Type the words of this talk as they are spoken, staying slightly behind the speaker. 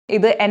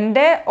ഇത്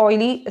എൻ്റെ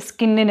ഓയിലി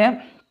സ്കിന്നിന്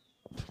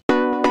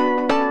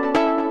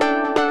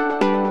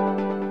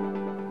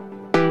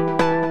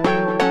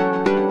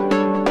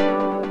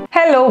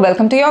Hello,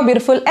 welcome to your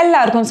beautiful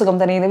എല്ലാവർക്കും സുഖം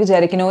തന്നെ എന്ന്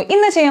വിചാരിക്കുന്നു.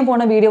 ഇന്ന് ചെയ്യാൻ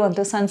പോകുന്ന വീഡിയോ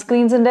വന്നിട്ട്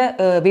സൺസ്ക്രീൻസിൻ്റെ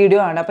വീഡിയോ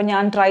ആണ്. അപ്പോൾ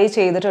ഞാൻ ട്രൈ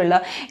ചെയ്തിട്ടുള്ള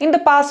in the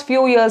past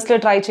few ഇയേഴ്സിൽ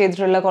try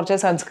ചെയ്തിട്ടുള്ള കുറച്ച്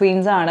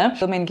സൺസ്ക്രീൻസ് ആണ്.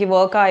 എനിക്ക്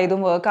വർക്ക്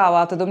ആയതും വർക്ക്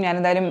ആവാത്തതും ഞാൻ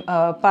എന്തായാലും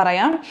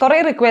പറയാം. കുറേ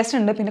റിക്വസ്റ്റ്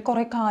ഉണ്ട്. പിന്നെ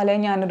കുറേ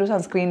കാലം ഞാനൊരു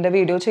സൺസ്ക്രീനിൻ്റെ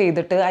വീഡിയോ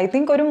ചെയ്തിട്ട് ഐ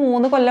തിങ്ക് ഒരു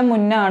 3 കൊല്ലം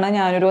മുന്നാണ്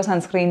ഞാനൊരു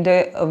സൺസ്ക്രീനിൻ്റെ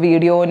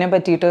വീഡിയോനെ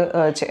പറ്റിയിട്ട്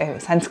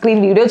സൺസ്ക്രീൻ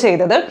വീഡിയോ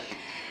ചെയ്തത്.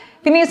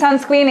 പിന്നെ ഈ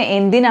സൺസ്ക്രീൻ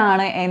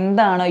എന്തിനാണ്,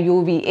 എന്താണ്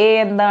UVA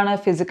എന്താണ്,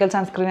 ഫിസിക്കൽ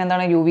സൺസ്ക്രീൻ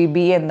എന്താണ്, UVB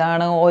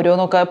എന്താണ്,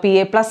 ഓരോന്നൊക്കെ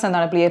PA+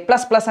 എന്താണ്,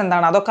 PA++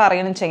 എന്താണ്, അതൊക്കെ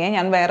അറിയണം ചെയ്യാൻ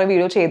ഞാൻ വേറെ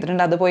വീഡിയോ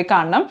ചെയ്തിട്ടുണ്ട്. അത് പോയി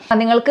കാണണം.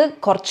 നിങ്ങൾക്ക്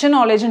കുറച്ച്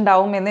നോളജ്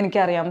ഉണ്ടാവും എന്ന്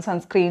എനിക്കറിയാം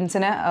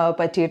സൺസ്ക്രീൻസിനെ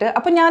പറ്റിയിട്ട്.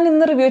 അപ്പം ഞാൻ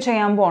ഇന്ന് റിവ്യൂ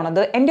ചെയ്യാൻ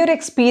പോണത് എൻ്റെ ഒരു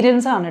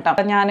എക്സ്പീരിയൻസ് ആണ്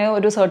കേട്ടോ. ഞാൻ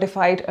ഒരു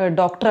സർട്ടിഫൈഡ്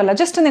ഡോക്ടർ അല്ല,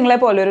 ജസ്റ്റ് നിങ്ങളെ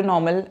പോലെ ഒരു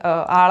നോർമൽ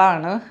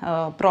ആളാണ്.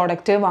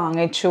 പ്രോഡക്റ്റ്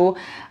വാങ്ങിച്ചു,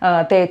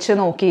 തേച്ച്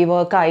നോക്കി,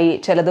 വർക്കായി,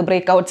 ചിലത്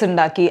ബ്രേക്ക്ഔട്ട്സ്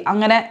ഉണ്ടാക്കി,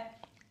 അങ്ങനെ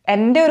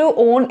എൻ്റെ ഒരു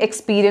ഓൺ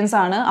എക്സ്പീരിയൻസ്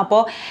ആണ്.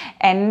 അപ്പോൾ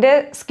എൻ്റെ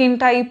സ്കിൻ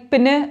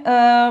ടൈപ്പിന്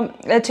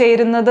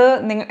ചേരുന്നത്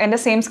എൻ്റെ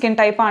സെയിം സ്കിൻ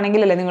ടൈപ്പ്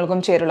ആണെങ്കിലല്ലേ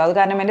നിങ്ങൾക്കും ചേരുള്ളൂ. അത്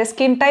കാരണം എൻ്റെ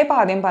സ്കിൻ ടൈപ്പ്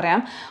ആദ്യം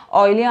പറയാം.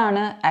 ഓയിലി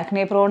ആണ്,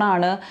 ആക്നെ പ്രോൺ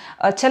ആണ്,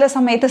 ചില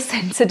സമയത്ത്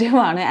സെൻസിറ്റീവ്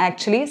ആണ്.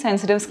 ആക്ച്വലി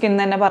സെൻസിറ്റീവ് സ്കിൻ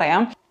തന്നെ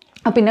പറയാം.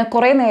 പിന്നെ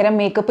കുറേ നേരം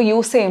മേക്കപ്പ്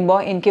യൂസ് ചെയ്യുമ്പോൾ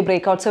എനിക്ക്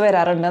ബ്രേക്ക്ഔട്ട്സ്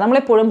വരാറുണ്ട്.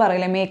 നമ്മളെപ്പോഴും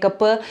പറയില്ലേ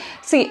മേക്കപ്പ്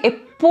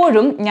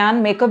എപ്പോഴും ഞാൻ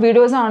മേക്കപ്പ്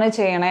വീഡിയോസ് ആണ്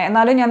ചെയ്യണേ,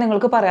 എന്നാലും ഞാൻ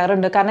നിങ്ങൾക്ക്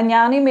പറയാറുണ്ട്. കാരണം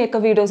ഞാൻ ഈ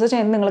മേക്കപ്പ് വീഡിയോസ്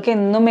ചെയ്യുന്നത് നിങ്ങൾക്ക്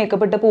എന്നും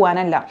മേക്കപ്പ് ഇട്ട്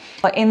പോകാനല്ല.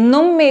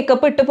 എന്നും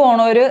മേക്കപ്പ് ഇട്ട്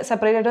പോകണവർ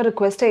സെപ്പറേറ്റ് ആയിട്ട്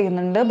റിക്വസ്റ്റ്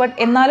ചെയ്യുന്നുണ്ട്. ബട്ട്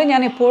എന്നാലും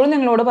ഞാൻ എപ്പോഴും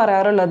നിങ്ങളോട്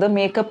പറയാറുള്ളത്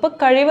മേക്കപ്പ്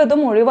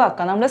കഴിവതും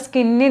ഒഴിവാക്കുക. നമ്മുടെ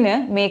സ്കിന്നിന്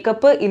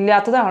മേക്കപ്പ്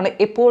ഇല്ലാത്തതാണ്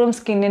എപ്പോഴും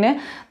സ്കിന്നിന്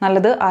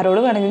നല്ലത്.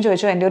 ആരോട് വേണമെങ്കിലും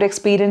ചോദിച്ചോ, എൻ്റെ ഒരു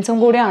എക്സ്പീരിയൻസും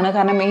കൂടിയാണ്.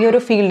 കാരണം ഈ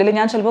ഒരു ഫീൽഡിൽ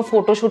ഞാൻ ചിലപ്പോൾ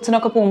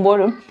ഫോട്ടോഷൂട്ട്സിനൊക്കെ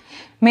പോകുമ്പോഴും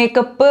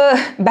മേക്കപ്പ്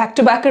ബാക്ക്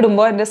ടു ബാക്ക്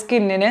ഇടുമ്പോൾ എൻ്റെ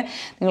സ്കിന്നിന്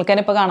നിങ്ങൾക്ക്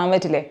തന്നെ ഇപ്പോൾ കാണാൻ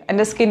പറ്റില്ലേ,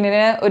 എൻ്റെ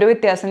സ്കിന്നിന് ഒരു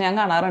വ്യത്യാസം ഞാൻ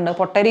കാണാറുണ്ട്.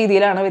 പൊട്ട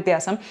രീതിയിലാണ്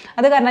വ്യത്യാസം.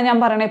 അത് കാരണം ഞാൻ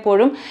പറയണ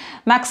എപ്പോഴും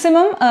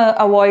മാക്സിമം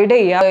അവോയ്ഡ്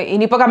ചെയ്യുക.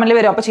 ഇനിയിപ്പോൾ കമൻറ്റിൽ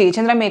വരും അപ്പോൾ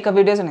ചേച്ചി മേക്കപ്പ്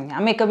വീഡിയോസ് ഉണ്ട്.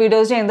 ഞാൻ മേക്കപ്പ്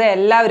വീഡിയോസ് ചെയ്യുന്നത്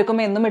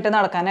എല്ലാവർക്കും എന്നും ഇട്ട്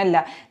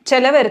നടക്കാനല്ല.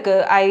 ചിലവർക്ക്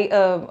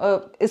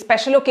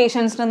സ്പെഷ്യൽ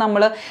ഒക്കേഷൻസിന്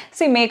നമ്മൾ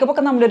മേക്കപ്പ്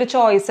ഒക്കെ നമ്മുടെ ഒരു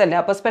ചോയ്സ് അല്ലേ.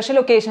 അപ്പോൾ സ്പെഷ്യൽ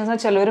ഒക്കേഷൻസിന്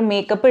ചിലവർ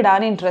മേക്കപ്പ്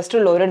ഇടാൻ ഇൻട്രസ്റ്റ്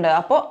ഉള്ളവരുണ്ട്.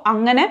 അപ്പോൾ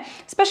അങ്ങനെ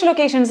സ്പെഷ്യൽ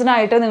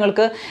ഒക്കേഷൻസിനായിട്ട്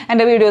നിങ്ങൾക്ക്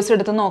എൻ്റെ വീഡിയോസ്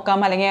എടുത്ത് നോക്കാം.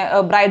 അല്ലെങ്കിൽ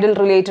ബ്രൈഡൽ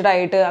റിലേറ്റഡ്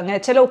ആയിട്ട് അങ്ങനെ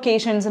ചില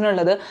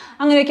ഒക്കേഷൻസിനുള്ളത്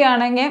അങ്ങനെയൊക്കെ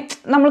ആണെങ്കിൽ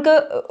നമുക്ക്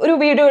ഒരു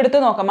വീഡിയോ എടുത്ത്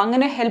നോക്കാം.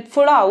 അങ്ങനെ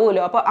ഹെൽപ്ഫുൾ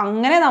ആവുമല്ലോ. അപ്പോൾ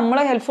അങ്ങനെ നമ്മൾ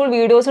ഹെൽപ്ഫുൾ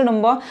വീഡിയോസ്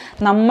ഇടുമ്പോൾ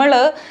നമ്മൾ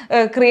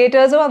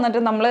ക്രിയേറ്റേഴ്സ് വന്നിട്ട്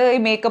നമ്മൾ ഈ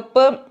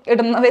മേക്കപ്പ്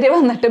ഇടുന്നവർ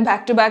വന്നിട്ട്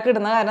ബാക്ക് ടു ബാക്ക്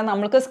ഇടുന്ന കാരണം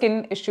നമ്മൾക്ക് സ്കിൻ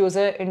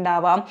ഇഷ്യൂസ്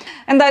ഉണ്ടാവാം.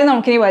 എന്തായാലും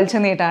നമുക്കിനി വലിച്ചു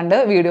നീട്ടാണ്ട്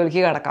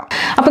വീഡിയോയിലേക്ക് കിടക്കാം.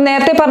 അപ്പം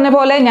നേരത്തെ പറഞ്ഞ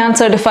പോലെ ഞാൻ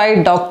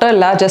സർട്ടിഫൈഡ് ഡോക്ടർ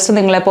അല്ല, ജസ്റ്റ്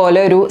നിങ്ങളെ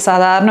പോലെ ഒരു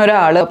സാധാരണ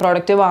ഒരാൾ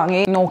പ്രോഡക്റ്റ്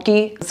വാങ്ങി നോക്കി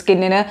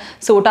സ്കിന്നിന്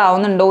സൂട്ട്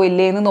ആവുന്നുണ്ടോ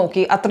ഇല്ലേ എന്ന്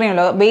നോക്കി, അത്രയേ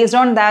ഉള്ളൂ. ബേസ്ഡ്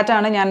ഓൺ ദാറ്റ്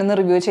ആണ് ഞാനിന്ന്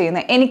റിവ്യൂ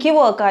ചെയ്യുന്നത്. എനിക്ക്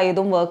വർക്ക്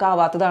ആയതും വർക്ക്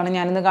ആവാത്തതാണ്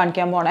ഞാനിന്ന്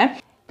കാണിക്കാൻ പോണേ.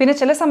 പിന്നെ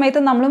ചില സമയത്ത്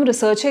നമ്മളും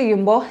റിസർച്ച്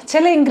ചെയ്യുമ്പോൾ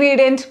ചില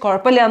ഇൻഗ്രീഡിയൻറ്റ്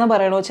കുഴപ്പമില്ല എന്ന്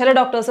പറയണു, ചില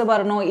ഡോക്ടേഴ്സ്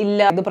പറഞ്ഞു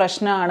ഇല്ല ഇത്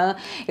പ്രശ്നമാണ്,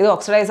 ഇത്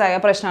ഓക്സിഡൈസ് ആയ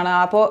പ്രശ്നമാണ്.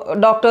 അപ്പോൾ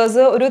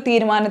ഡോക്ടേഴ്സ് ഒരു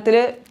തീരുമാനത്തിൽ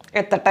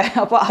എത്തട്ടെ.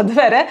 അപ്പോൾ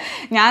അതുവരെ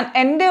ഞാൻ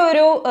എൻ്റെ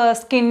ഒരു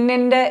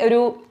സ്കിന്നിൻ്റെ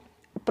ഒരു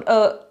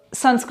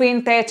സൺസ്ക്രീൻ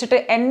തേച്ചിട്ട്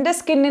എൻ്റെ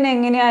സ്കിന്നിന്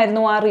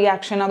എങ്ങനെയായിരുന്നു ആ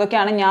റിയാക്ഷൻ,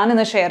 അതൊക്കെയാണ്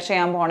ഞാനിന്ന് ഷെയർ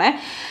ചെയ്യാൻ പോണേ.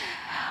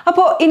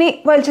 അപ്പോൾ ഇനി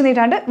വലിച്ചു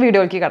നീട്ടാണ്ട്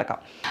വീഡിയോയിലേക്ക് കിടക്കാം.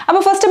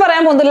 അപ്പോൾ ഫസ്റ്റ്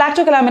പറയാൻ പോകുന്നത്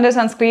ലാക്ടോകലാമിൻ്റെ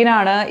സൺസ്ക്രീൻ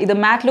ആണ്. ഇത്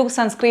മാറ്റ് ലുക്ക്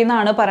സൺസ്ക്രീൻ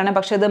എന്നാണ് പറയുന്നത്,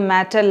 പക്ഷേ ഇത്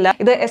മാറ്റ് അല്ല.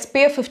 ഇത്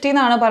SPF 50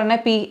 എന്നാണ്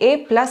പറയുന്നത്.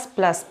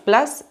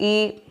 PA+++. ഈ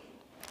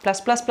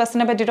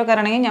 +++നെ പറ്റിയിട്ടൊക്കെ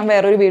അറിയണമെങ്കിൽ ഞാൻ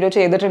വേറൊരു വീഡിയോ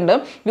ചെയ്തിട്ടുണ്ട്.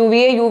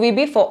 UVA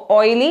UVB four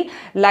oily,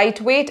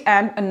 light weight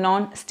and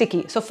non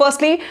sticky. So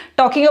firstly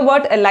talking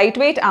about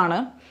light weight ആണ്.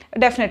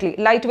 ഡെഫിനറ്റ്ലി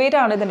ലൈറ്റ് വെയ്റ്റ്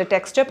ആണ് ഇതിൻ്റെ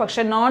ടെക്സ്ചർ.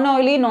 പക്ഷേ നോൺ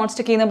ഓയിലി നോൺ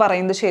സ്റ്റിക്കി എന്ന്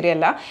പറയുന്നത്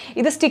ശരിയല്ല.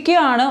 ഇത്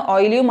സ്റ്റിക്കിയാണ്,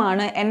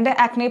 ഓയിലിയുമാണ്. എൻ്റെ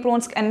ആക്നെ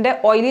പ്രോൺ എൻ്റെ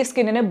ഓയിലി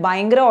സ്കിന്നിന്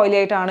ഭയങ്കര ഓയിലി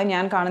ആയിട്ടാണ്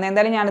ഞാൻ കാണുന്നത്.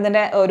 എന്തായാലും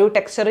ഞാനിതിൻ്റെ ഒരു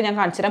ടെക്സ്ചർ ഞാൻ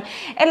കാണിച്ചു തരാം.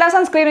 എല്ലാ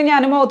സൺസ്ക്രീനും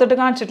ഞാനും മുഖത്തിട്ട്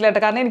കാണിച്ചിട്ടില്ല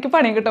കേട്ടോ, കാരണം എനിക്ക്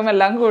പണി കിട്ടും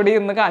എല്ലാം കൂടി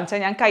ഇന്ന്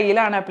കാണിച്ചാൽ. ഞാൻ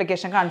കയ്യിലാണ്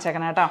ആപ്ലിക്കേഷൻ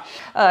കാണിച്ചേക്കണം കേട്ടോ.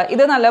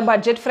 ഇത് നല്ല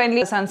ബഡ്ജറ്റ്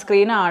ഫ്രണ്ട്ലി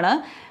സൺസ്ക്രീൻ ആണ്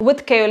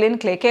വിത്ത് കെയോലിൻ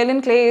clay.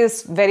 കെയോലിൻ clay is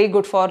very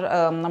good for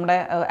നമ്മുടെ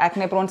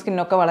ആക്നെ പ്രോൺ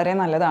സ്കിന്നൊക്കെ വളരെ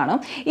നല്ലതാണ്.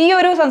 ഈ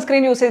ഒരു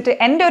സൺസ്ക്രീൻ യൂസ് ചെയ്തിട്ട്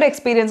എൻ്റെ ഒരു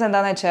എക്സ്പീരിയൻസ്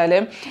എന്താണെന്ന് വെച്ചാൽ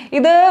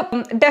ഇത്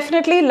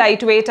ഡെഫിനറ്റ്ലി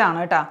ലൈറ്റ് വെയ്റ്റ് ആണ്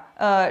കേട്ടോ.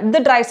 ഇത്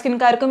ഡ്രൈ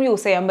സ്കിൻകാർക്കും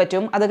യൂസ് ചെയ്യാൻ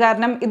പറ്റും. അത്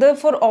കാരണം ഇത്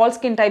ഫോർ ഓൾ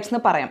സ്കിൻ ടൈപ്സ്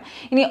എന്ന് പറയാം.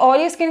 ഇനി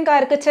ഓയിലി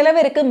സ്കിൻകാർക്ക്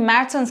ചിലവർക്ക്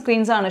മാറ്റ്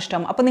സൺസ്ക്രീൻസ് ആണ്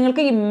ഇഷ്ടം. അപ്പോൾ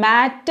നിങ്ങൾക്ക് ഈ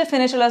മാറ്റ്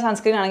ഫിനിഷ് ഉള്ള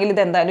സൺസ്ക്രീൻ ആണെങ്കിൽ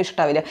ഇത് എന്തായാലും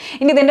ഇഷ്ടാവില്ല.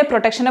 ഇനി ഇതിൻ്റെ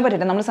പ്രൊട്ടക്ഷനെ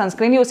പറ്റിയിട്ട് നമ്മൾ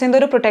സൺസ്ക്രീൻ യൂസ്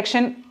ചെയ്യുന്ന ഒരു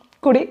പ്രൊട്ടക്ഷൻ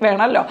കൂടി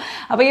വേണമല്ലോ.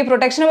 അപ്പോൾ ഈ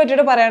പ്രൊട്ടക്ഷനെ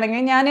പറ്റിയിട്ട്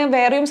പറയുകയാണെങ്കിൽ ഞാൻ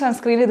വേറെയും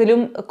സൺസ്ക്രീൻ ഇതിലും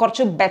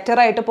കുറച്ച് ബെറ്റർ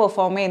ആയിട്ട്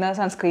പെർഫോം ചെയ്യുന്ന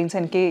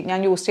സൺസ്ക്രീൻസ് ഞാൻ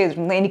യൂസ്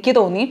ചെയ്തിട്ടുണ്ട്. എനിക്ക്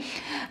തോന്നി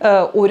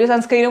ഒരു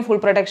സൺസ്ക്രീനും ഫുൾ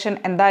പ്രൊട്ടക്ഷൻ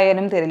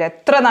എന്തായാലും തരില്ല.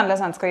 എത്ര നല്ല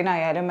സൺസ്ക്രീൻ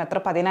ആയാലും, എത്ര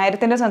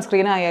 10,000-ൻ്റെ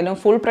സൺസ്ക്രീൻ ആയാലും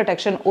ഫുൾ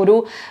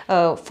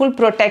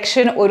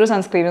പ്രൊട്ടക്ഷൻ ഒരു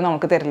സൺസ്ക്രീനും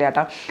നമുക്ക് തരില്ല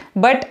കേട്ടോ.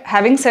 ബട്ട്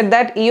ഹാവിങ് സെഡ്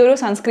ദാറ്റ് ഈ ഒരു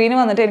സൺസ്ക്രീൻ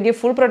വന്നിട്ട് എനിക്ക്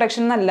ഫുൾ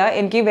പ്രൊട്ടക്ഷൻ എന്നല്ല,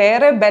 എനിക്ക്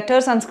വേറെ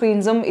ബെറ്റർ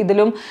സൺസ്ക്രീൻസും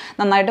ഇതിലും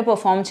നന്നായിട്ട്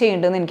പെർഫോം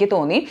ചെയ്യുന്നുണ്ടെന്ന് എനിക്ക്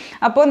തോന്നി.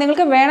 അപ്പോൾ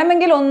നിങ്ങൾക്ക്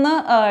വേണമെങ്കിൽ ഒന്ന്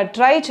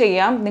ട്രൈ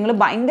ചെയ്യാം. നിങ്ങൾ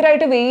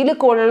ഭയങ്കരമായിട്ട് വെയിൽ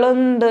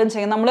കൊള്ളുന്നുണ്ട്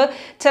ചെയ്യും. നമ്മൾ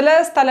ചില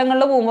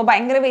സ്ഥലങ്ങളിൽ പോകുമ്പോൾ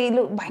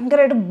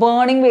ഭയങ്കരമായിട്ട്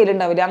ബേണിങ് വെയിൽ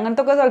ഉണ്ടാവില്ല,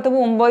 അങ്ങനത്തെ ഒക്കെ സ്ഥലത്ത്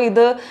പോകുമ്പോൾ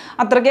ഇത്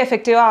അത്രയ്ക്ക്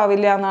എഫക്റ്റീവ്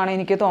ആവില്ല എന്നാണ്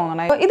എനിക്ക്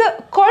തോന്നുന്നത്. ഇത്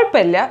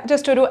കുഴപ്പമില്ല,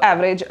 ജസ്റ്റ് ഒരു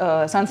ആവറേജ്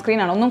സൺസ്ക്രീൻ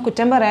ആണ്, ഒന്നും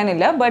കുറ്റം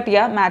പറയാനില്ല. ബട്ട്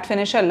മാറ്റ്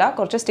ഫിനിഷ് അല്ല,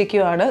 കുറച്ച്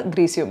സ്റ്റിക്കിയുമാണ്,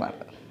 ഗ്രീസിയുമാണ്.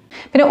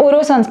 പിന്നെ ഓരോ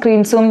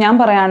സൺസ്ക്രീൻസും ഞാൻ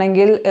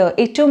പറയുകയാണെങ്കിൽ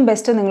ഏറ്റവും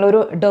ബെസ്റ്റ് നിങ്ങളൊരു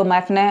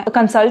ഡെർമാറ്റിനെ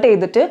കൺസൾട്ട്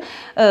ചെയ്തിട്ട്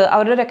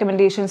അവരുടെ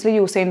റെക്കമെൻഡേഷൻസിൽ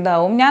യൂസ്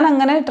ചെയ്യുന്നതാവും. ഞാൻ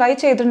അങ്ങനെ ട്രൈ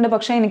ചെയ്തിട്ടുണ്ട്,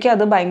 പക്ഷേ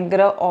എനിക്കത്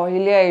ഭയങ്കര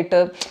ഓയിലി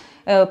ആയിട്ട്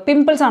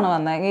പിമ്പിൾസ് ആണ്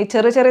വന്നത്. ഈ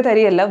ചെറിയ ചെറിയ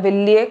തരിയല്ല,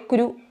 വലിയ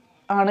കുരു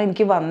ആണ്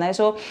എനിക്ക് വന്നത്.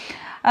 സോ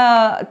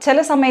ചില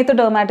സമയത്ത്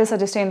ഡെർമാറ്റ്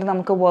സജസ്റ്റ് ചെയ്യുന്നത്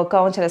നമുക്ക് വർക്ക്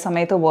ആവും, ചില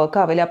സമയത്ത് വർക്ക്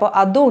ആവില്ല. അപ്പോൾ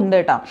അതും ഉണ്ട്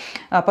കേട്ടോ.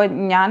 അപ്പോൾ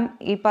ഞാൻ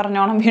ഈ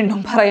പറഞ്ഞോണം വീണ്ടും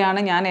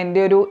പറയുകയാണ്, ഞാൻ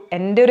എൻ്റെ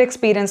ഒരു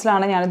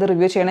എക്സ്പീരിയൻസിലാണ് ഞാനിത്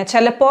റിവ്യൂ ചെയ്യണത്.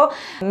 ചിലപ്പോൾ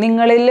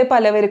നിങ്ങളിൽ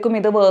പലവർക്കും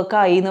ഇത് വർക്ക്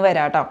ആയി എന്ന്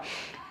വരാം കേട്ടോ.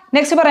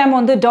 നെക്സ്റ്റ് പറയാൻ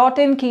പോകുന്നത് ഡോട്ട്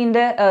ആൻഡ്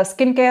കീൻ്റെ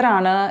സ്കിൻ കെയർ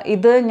ആണ്.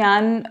 ഇത്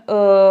ഞാൻ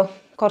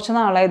കുറച്ച്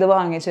നാളായി ഇത്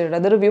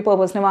വാങ്ങിച്ചിട്ടുണ്ട്. ഇത് റിവ്യൂ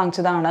പേർപ്പസിന്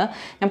വാങ്ങിച്ചതാണ്.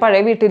 ഞാൻ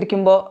പഴയ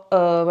വീട്ടിലിരിക്കുമ്പോൾ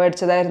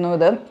മേടിച്ചതായിരുന്നു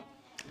ഇത്.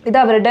 ഇത്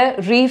അവരുടെ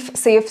reef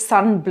safe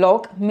sun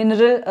block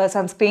mineral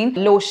sunscreen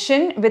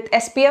lotion with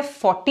SPF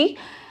 40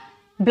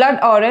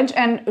 blood orange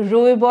and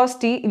rooibos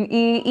tea.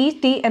 ഈ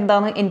ടീ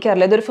എന്താണെന്ന്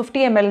എനിക്കറിയില്ല. ഇതൊരു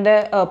 50 ml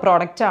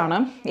പ്രോഡക്റ്റ് ആണ്.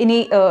 ഇനി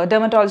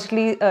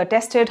ഡെർമറ്റോളജിക്കലി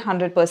ടെസ്റ്റഡ്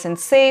 100%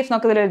 സേഫ്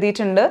എന്നൊക്കെ ഇതിൽ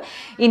എഴുതിയിട്ടുണ്ട്.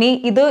 ഇനി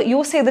ഇത്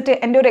യൂസ് ചെയ്തിട്ട്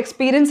എൻ്റെ ഒരു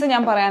എക്സ്പീരിയൻസ്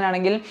ഞാൻ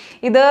പറയാനാണെങ്കിൽ,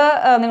 ഇത്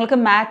നിങ്ങൾക്ക്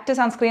മാറ്റ്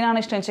സൺസ്ക്രീൻ ആണ്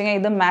ഇഷ്ടം വെച്ചെങ്കിൽ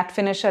ഇത് മാറ്റ്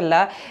ഫിനിഷ് അല്ല,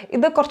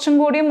 ഇത് കുറച്ചും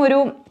കൂടിയും ഒരു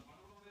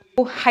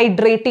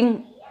ഹൈഡ്രേറ്റിംഗ്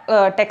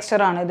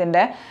ടെക്സ്ചറാണ്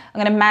ഇതിൻ്റെ,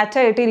 അങ്ങനെ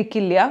മാറ്റായിട്ട്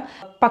ഇരിക്കില്ല.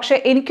 പക്ഷേ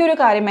എനിക്കൊരു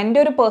കാര്യം, എൻ്റെ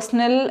ഒരു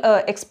പേഴ്സണൽ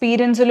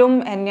എക്സ്പീരിയൻസിലും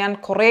ഞാൻ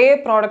കുറേ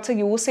പ്രോഡക്റ്റ്സ്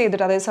യൂസ്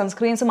ചെയ്തിട്ട്, അതായത്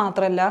സൺസ്ക്രീൻസ്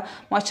മാത്രമല്ല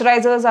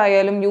മോയ്സ്ചറൈസേഴ്സ്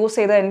ആയാലും യൂസ്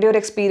ചെയ്ത എൻ്റെ ഒരു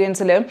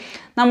എക്സ്പീരിയൻസിൽ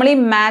നമ്മൾ ഈ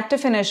മാറ്റ്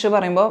ഫിനിഷ്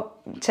പറയുമ്പോൾ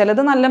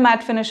ചിലത് നല്ല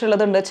മാറ്റ് ഫിനിഷ്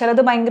ഉള്ളതുണ്ട്,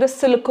 ചിലത് ഭയങ്കര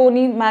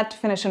സിലിക്കോണി മാറ്റ്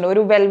ഫിനിഷ് ഉണ്ട്,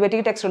 ഒരു വെൽവെറ്റി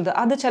ടെക്സ്ചർ ഉണ്ട്.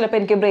 അത് ചിലപ്പോൾ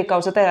എനിക്ക് ബ്രേക്ക്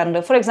ഔട്ട്സ് തരാറുണ്ട്.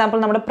 ഫോർ എക്സാമ്പിൾ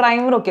നമ്മുടെ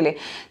പ്രൈമർ ഒക്കെ ഇല്ലേ,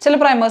 ചില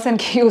പ്രൈമേഴ്സ്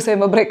എനിക്ക് യൂസ്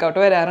ചെയ്യുമ്പോൾ ബ്രേക്ക് ഔട്ട്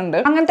വരാറുണ്ട്.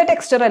 അങ്ങനത്തെ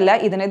ടെക്സ്ചർ അല്ല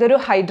ഇതിന്, ഇതൊരു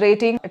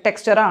ഹൈഡ്രേറ്റിംഗ്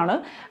ടെക്സ്ചറാണ്.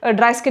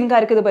 ഡ്രൈ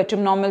സ്കിൻകാർക്ക് ഇത്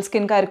പറ്റും, നോർമൽ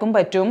സ്കിൻകാർക്കും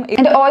പറ്റും.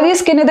 എൻ്റെ ഓയിലി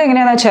സ്കിൻ ഇത്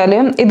എങ്ങനെയാണെന്ന് വെച്ചാൽ,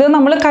 ഇത്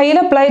നമ്മൾ കയ്യിൽ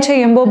അപ്ലൈ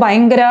ചെയ്യുമ്പോൾ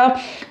ഭയങ്കര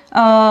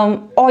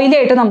ഓയിലി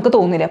ആയിട്ട് നമുക്ക്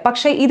തോന്നില്ല.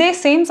 പക്ഷേ ഇതേ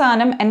സെയിം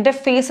സാധനം എൻ്റെ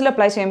ഫേസിൽ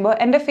അപ്ലൈ ചെയ്യുമ്പോൾ,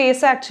 എൻ്റെ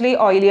ഫേസ് ആക്ച്വലി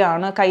ഓയിലി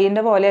ആണ്,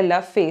 കൈയിൻ്റെ പോലെയല്ല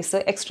ഫേസ്,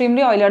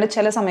 എക്സ്ട്രീംലി ഓയിലാണ്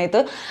ചില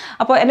സമയത്ത്.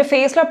 അപ്പോൾ എൻ്റെ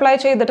ഫേസിൽ അപ്ലൈ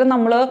ചെയ്തിട്ട്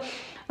നമ്മൾ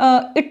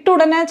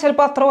ഇട്ടുടനെ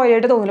ചിലപ്പോൾ അത്ര ഓയിലി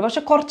ആയിട്ട് തോന്നില്ല.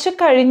 പക്ഷെ കുറച്ച്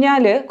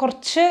കഴിഞ്ഞാൽ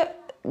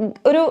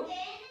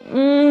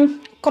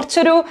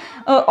കുറച്ചൊരു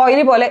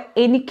ഓയിലി പോലെ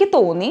എനിക്ക്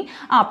തോന്നി.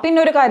 പിന്നെ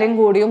ഒരു കാര്യം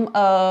കൂടിയും,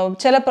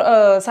 ചില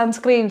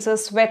സൺസ്ക്രീൻസ്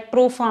സ്വെറ്റ്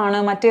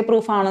പ്രൂഫാണ്, മറ്റേ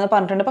പ്രൂഫാണെന്ന്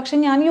പറഞ്ഞിട്ടുണ്ട്. പക്ഷെ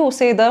ഞാൻ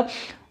യൂസ് ചെയ്ത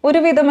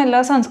ഒരുവിധം എല്ലാ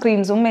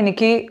സൺസ്ക്രീൻസും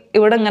എനിക്ക്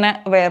ഇവിടെ ഇങ്ങനെ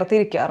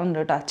വേർതിരിക്കാറുണ്ട്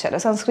കേട്ടോ. ചില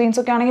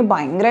സൺസ്ക്രീൻസൊക്കെ ആണെങ്കിൽ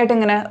ഭയങ്കരമായിട്ട്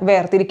ഇങ്ങനെ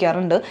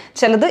വേർതിരിക്കാറുണ്ട്,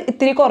 ചിലത്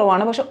ഇത്തിരി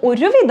കുറവാണ്. പക്ഷെ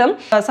ഒരുവിധം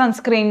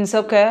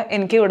സൺസ്ക്രീൻസൊക്കെ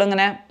എനിക്ക് ഇവിടെ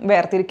ഇങ്ങനെ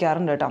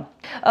വേർതിരിക്കാറുണ്ട് കേട്ടോ.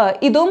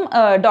 ഇതും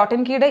ഡോട്ട്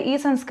ആൻഡ് കീയുടെ ഈ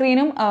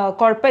സൺസ്ക്രീനും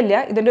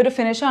കുഴപ്പമില്ല. ഇതിൻ്റെ ഒരു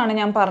ഫിനിഷാണ്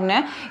ഞാൻ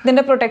പറഞ്ഞത്.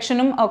 ഇതിൻ്റെ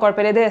പ്രൊട്ടക്ഷനും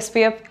കുഴപ്പമില്ല. ഇത്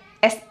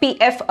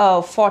SPF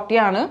 40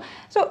 ആണ്.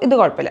 സോ ഇത്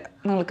കുഴപ്പമില്ല,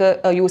 നിങ്ങൾക്ക്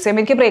യൂസ്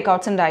ചെയ്യുമ്പോൾ. എനിക്ക് ബ്രേക്ക്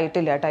ഔട്ട്സ്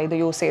ഉണ്ടായിട്ടില്ല കേട്ടോ ഇത്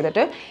യൂസ്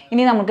ചെയ്തിട്ട്.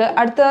 ഇനി നമുക്ക്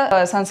അടുത്ത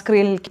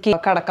സൺസ്ക്രീനിലേക്ക്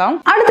കടക്കാം.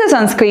 അടുത്ത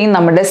സൺസ്ക്രീൻ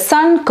നമ്മുടെ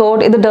സൺ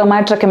കോഡ്. ഇത്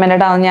ഡെർമാറ്റ്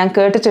റെക്കമെൻഡഡ് ആണ്, ഞാൻ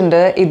കേട്ടിട്ടുണ്ട്.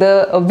 ഇത്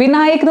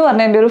വിനായക് എന്ന്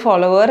പറഞ്ഞ എൻ്റെ ഒരു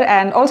follower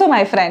and also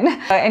my friend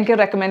എനിക്ക്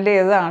റെക്കമെൻഡ്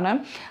ചെയ്തതാണ്.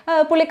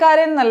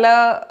 പുള്ളിക്കാരൻ നല്ല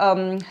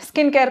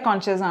സ്കിൻ കെയർ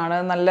കോൺഷ്യസ് ആണ്,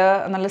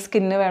 നല്ല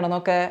skin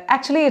വേണമെന്നൊക്കെ.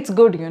 Actually it's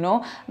good, you know.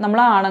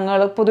 നമ്മൾ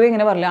ആണുങ്ങൾ പൊതുവെ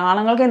ഇങ്ങനെ പറയില്ല,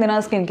 ആണുങ്ങൾക്ക്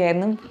എന്തിനാണ് സ്കിൻ കെയർ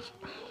എന്ന്.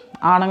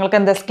 ആണുങ്ങൾക്ക്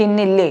എന്താ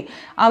സ്കിന്നില്ലേ,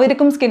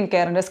 അവർക്കും സ്കിൻ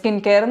കെയർ ഉണ്ട്. സ്കിൻ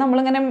കെയർ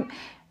നമ്മളിങ്ങനെ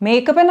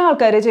മേക്കപ്പ് തന്നെ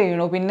ആൾക്കാർ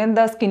ചെയ്യണു, പിന്നെ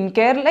എന്താ skin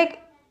care. Like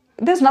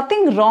there's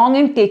nothing wrong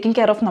in taking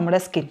care of നമ്മുടെ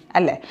സ്കിൻ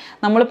അല്ലേ.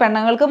 നമ്മൾ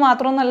പെണ്ണുങ്ങൾക്ക്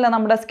മാത്രമൊന്നുമല്ല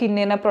നമ്മുടെ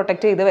സ്കിന്നിനെ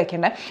പ്രൊട്ടക്റ്റ് ചെയ്ത്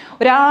വെക്കേണ്ടത്.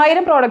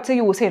 1000 പ്രോഡക്റ്റ്സ്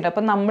യൂസ് ചെയ്യേണ്ടത്.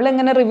 അപ്പം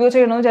നമ്മളിങ്ങനെ റിവ്യൂ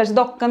ചെയ്യണമെന്ന്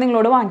വിചാരിച്ചതൊക്കെ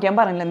നിങ്ങളോട് വാങ്ങിക്കാൻ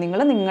പറഞ്ഞില്ല.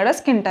 നിങ്ങൾ നിങ്ങളുടെ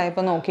സ്കിൻ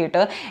ടൈപ്പ്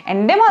നോക്കിയിട്ട്,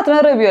 എൻ്റെ മാത്രം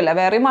റിവ്യൂ അല്ല,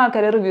 വേറെയും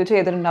ആൾക്കാർ റിവ്യൂ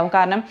ചെയ്തിട്ടുണ്ടാവും.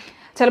 കാരണം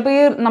ചിലപ്പോൾ ഈ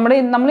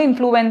നമ്മൾ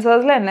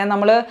ഇൻഫ്ലുവൻസേഴ്സിൽ തന്നെ,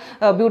 നമ്മൾ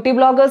ബ്യൂട്ടി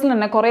ബ്ലോഗേഴ്സിൽ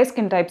തന്നെ കുറേ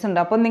സ്കിൻ ടൈപ്സ് ഉണ്ട്.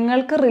 അപ്പോൾ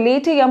നിങ്ങൾക്ക്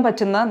റിലേറ്റ് ചെയ്യാൻ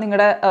പറ്റുന്ന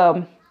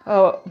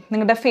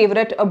നിങ്ങളുടെ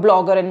ഫേവറേറ്റ്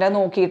ബ്ലോഗറിൻ്റെ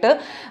നോക്കിയിട്ട്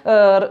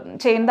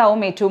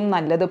ചെയ്യുന്നതാവും ഏറ്റവും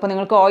നല്ലത്. ഇപ്പോൾ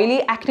നിങ്ങൾക്ക് ഓയിലി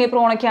ആക്നെ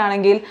പ്രോണൊക്കെ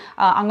ആണെങ്കിൽ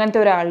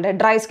അങ്ങനത്തെ ഒരാളുടെ,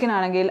 ഡ്രൈ സ്കിൻ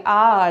ആണെങ്കിൽ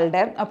ആ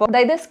ആളുടെ. അപ്പോൾ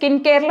അതായത് സ്കിൻ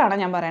കെയറിലാണ്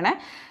ഞാൻ പറയണേ.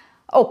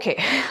 Okay,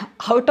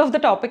 out of the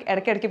topic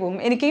ഇടയ്ക്കിടയ്ക്ക് പോകും.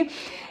 എനിക്ക്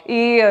ഈ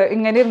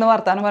ഇങ്ങനെ ഇരുന്ന്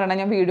വർത്താനം പറയണേ,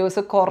 ഞാൻ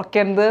വീഡിയോസ്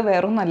കുറയ്ക്കുന്നത്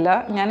വേറൊന്നുമല്ല,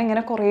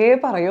 ഞാനിങ്ങനെ കുറേ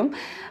പറയും.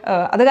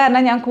 അത്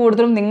കാരണം ഞാൻ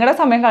കൂടുതലും നിങ്ങളുടെ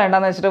സമയം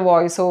കളയണ്ടെന്ന് വെച്ചിട്ട്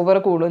വോയിസ് ഓവർ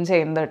കൂടുതലും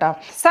ചെയ്യുന്നത് കേട്ടോ.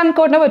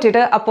 സൺകോട്ടിനെ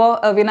പറ്റിയിട്ട് അപ്പോൾ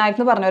വിനായക്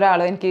എന്ന് പറഞ്ഞ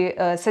ഒരാൾ എനിക്ക്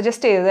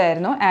സജസ്റ്റ്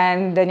ചെയ്തതായിരുന്നു.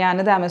 ആൻഡ്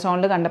ഞാനിത്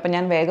ആമസോണിൽ കണ്ടപ്പോൾ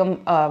ഞാൻ വേഗം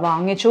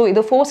വാങ്ങിച്ചു.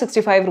 ഇത്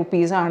 465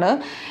 റുപ്പീസാണ്.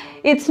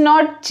 ഇറ്റ്സ്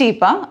നോട്ട്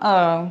ചീപ്പാ,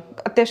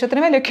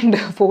 അത്യാവശ്യത്തിന് വിലയൊക്കെ ഉണ്ട്.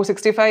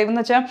 465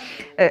 എന്ന് വെച്ചാൽ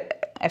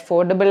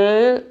അഫോർഡബിൾ,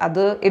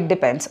 അത് ഇറ്റ്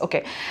ഡിപ്പെൻഡ്സ്. ഓക്കെ,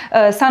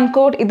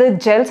 സൺകോട്ട് ഇത്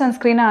ജെൽ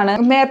സൺസ്ക്രീൻ ആണ്.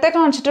 നേരത്തെ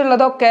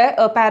കാണിച്ചിട്ടുള്ളതൊക്കെ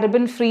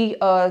പാരബൻ ഫ്രീ,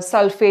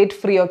 സൾഫേറ്റ്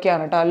ഫ്രീ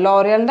ഒക്കെയാണ് കേട്ടോ.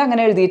 ലോറിയലിൻ്റെ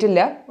അങ്ങനെ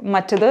എഴുതിയിട്ടില്ല,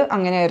 മറ്റത്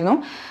അങ്ങനെയായിരുന്നു.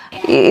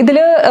 ഇതിൽ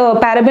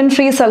പാരബൻ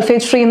ഫ്രീ,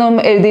 സൾഫേറ്റ് ഫ്രീ എന്നും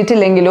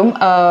എഴുതിയിട്ടില്ലെങ്കിലും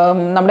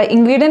നമ്മുടെ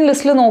ഇൻഗ്രീഡിയൻറ്റ്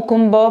ലിസ്റ്റിൽ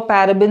നോക്കുമ്പോൾ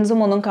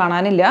പാരബൻസും ഒന്നും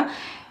കാണാനില്ല.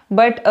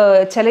 ബട്ട്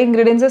ചില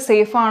ഇൻഗ്രീഡിയൻസ്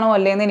സേഫ് ആണോ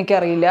അല്ലേന്ന്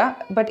എനിക്കറിയില്ല.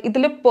 ബട്ട്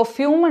ഇതിൽ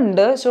പെർഫ്യൂം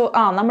ഉണ്ട്. സോ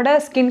നമ്മുടെ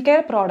സ്കിൻ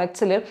കെയർ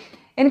പ്രോഡക്ട്സിൽ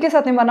എനിക്ക്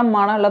സത്യം പറഞ്ഞാൽ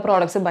മണമുള്ള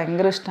പ്രോഡക്റ്റ്സ്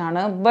ഭയങ്കര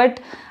ഇഷ്ടമാണ്. ബട്ട്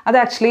അത്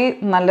ആക്ച്വലി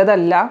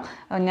നല്ലതല്ല.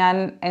 ഞാൻ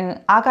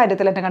ആ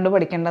കാര്യത്തിൽ എന്നെ കണ്ടു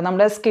പഠിക്കേണ്ടത്.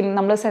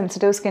 നമ്മുടെ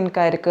സെൻസിറ്റീവ്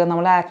സ്കിൻകാർക്ക്,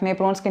 നമ്മുടെ ആക്നെ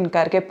പ്രോൺ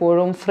സ്കിൻകാർക്ക്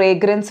എപ്പോഴും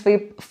ഫ്രേഗ്രൻസ്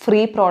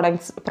ഫ്രീ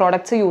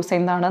പ്രോഡക്ട്സ് യൂസ്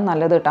ചെയ്യുന്നതാണ്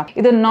നല്ലത് കേട്ടോ.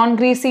 ഇത് non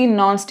greasy,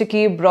 non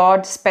sticky,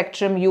 broad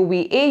spectrum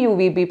UVA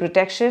UVB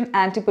protection,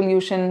 anti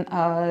pollution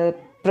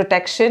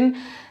protection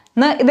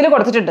ഇതിൽ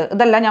കൊടുത്തിട്ടുണ്ട്.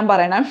 ഇതല്ല ഞാൻ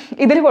പറയണേ,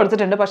 ഇതിൽ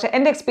കൊടുത്തിട്ടുണ്ട്. പക്ഷേ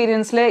എൻ്റെ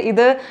എക്സ്പീരിയൻസിൽ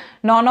ഇത്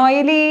നോൺ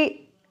ഓയിലി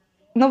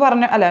എന്ന്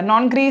പറഞ്ഞു, അല്ല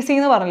നോൺ ഗ്രീസി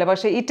എന്ന് പറഞ്ഞില്ല,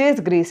 പക്ഷേ it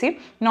is greasy.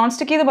 Non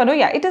sticky എന്ന് പറഞ്ഞു,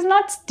 ഇറ്റ് ഈസ്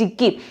നോട്ട്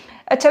സ്റ്റിക്കി.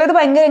 ചിലത്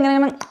ഭയങ്കര ഇങ്ങനെ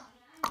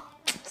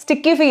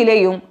സ്റ്റിക്കി ഫീൽ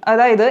ചെയ്യും.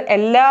 അതായത്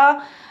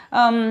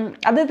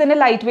അത് തന്നെ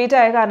ലൈറ്റ് വെയിറ്റ്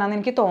ആയ കാരണമാണ്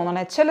എനിക്ക്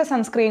തോന്നണേ. ചില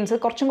സൺസ്ക്രീൻസ്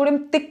കുറച്ചും കൂടി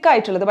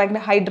തിക്കായിട്ടുള്ളത്,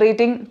 ഭയങ്കര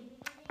ഹൈഡ്രേറ്റിംഗ്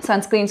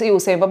സൺസ്ക്രീൻസ്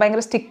യൂസ് ചെയ്യുമ്പോൾ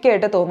ഭയങ്കര സ്റ്റിക്കി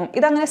ആയിട്ട് തോന്നും.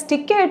 ഇതങ്ങനെ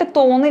സ്റ്റിക്കി ആയിട്ട്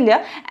തോന്നില്ല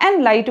ആൻഡ്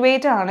ലൈറ്റ്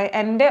വെയിറ്റ് ആണ്.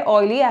 എൻ്റെ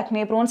ഓയിലി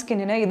ആക്നെ പ്രോൺ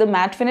സ്കിന്നിന് ഇത്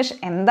മാറ്റ് ഫിനിഷ്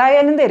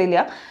എന്തായാലും തരില്ല.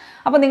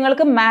 അപ്പോൾ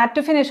നിങ്ങൾക്ക്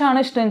മാറ്റ് ഫിനിഷ്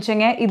ആണ് ഇഷ്ടം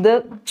വെച്ചെങ്കിൽ ഇത്,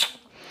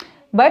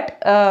 ബട്ട്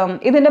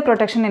ഇതിൻ്റെ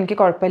പ്രൊട്ടക്ഷൻ എനിക്ക്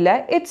കുഴപ്പമില്ല.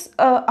 ഇറ്റ്സ്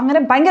അങ്ങനെ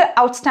ഭയങ്കര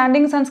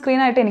ഔട്ട്സ്റ്റാൻഡിങ് സൺസ്ക്രീൻ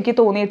ആയിട്ട് എനിക്ക്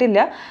തോന്നിയിട്ടില്ല.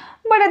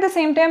 But at the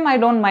same time I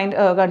don't mind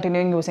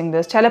continuing using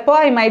this. ചിലപ്പോൾ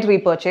ഐ മൈറ്റ്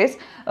റീപർച്ചേസ്.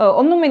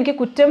 ഒന്നും എനിക്ക്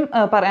കുറ്റം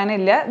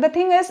പറയാനില്ല. ദ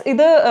തിങ് ഈസ്,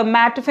 ഇത്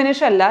മാറ്റ്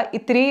ഫിനിഷ് അല്ല,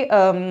 ഇത്തിരി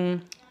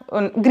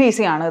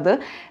ഗ്രീസി ആണ്. ഇത്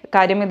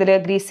കാര്യം ഇതിൽ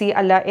ഗ്രീസി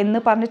അല്ല എന്ന്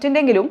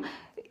പറഞ്ഞിട്ടുണ്ടെങ്കിലും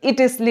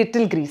ഇറ്റ് ഈസ്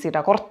ലിറ്റിൽ ഗ്രീസി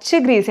കേട്ടോ, കുറച്ച്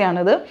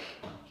ഗ്രീസിയാണിത്.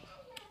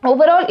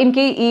 ഓവറോൾ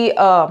എനിക്ക് ഈ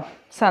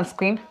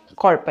സൺസ്ക്രീൻ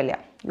കുഴപ്പമില്ല,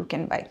 യു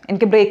ക്യാൻ ബൈ.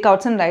 എനിക്ക് ബ്രേക്ക്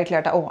ഔട്ട്സ്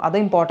ഉണ്ടായിട്ടില്ല കേട്ടോ. അത്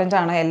ഇമ്പോർട്ടൻ്റ്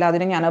ആണ്,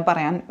 എല്ലാത്തിനും ഞാൻ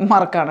പറയാൻ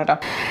മറക്കാണ് കേട്ടോ.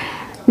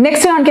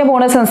 നെക്സ്റ്റ് കാണിക്കാൻ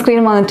പോകുന്ന സൺസ്ക്രീൻ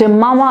വന്നിട്ട്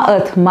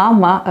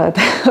മാമ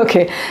എർത്ത്.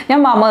 ഓക്കെ, ഞാൻ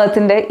മാമ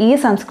എർത്തിൻ്റെ ഈ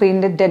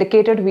സൺസ്ക്രീനിൻ്റെ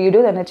ഡെഡിക്കേറ്റഡ്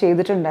വീഡിയോ തന്നെ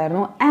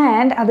ചെയ്തിട്ടുണ്ടായിരുന്നു.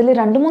 ആൻഡ് അതിൽ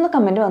 2-3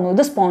 കമൻറ്റ് വന്നു,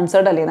 ഇത്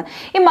സ്പോൺസേർഡ് അല്ലേന്ന്.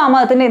 ഈ മാമ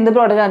എർത്തിൻ്റെ എന്ത്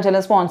പ്രോഡക്റ്റ്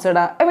കാണിച്ചാലും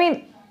സ്പോൺസേർഡാ. ഐ മീൻ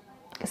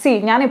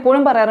ഞാൻ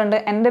എപ്പോഴും പറയാറുണ്ട്,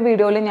 എൻ്റെ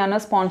വീഡിയോയിൽ ഞാൻ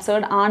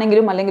സ്പോൺസേർഡ്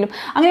ആണെങ്കിലും അല്ലെങ്കിലും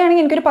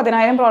അങ്ങനെയാണെങ്കിൽ എനിക്കൊരു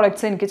 10,000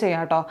 പ്രോഡക്റ്റ്സ് എനിക്ക്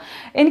ചെയ്യാം കേട്ടോ.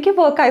 എനിക്ക്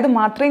വർക്കായത്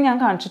മാത്രമേ ഞാൻ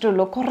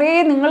കാണിച്ചിട്ടുള്ളൂ. കുറേ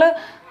നിങ്ങൾ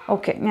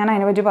ഓക്കെ, ഞാൻ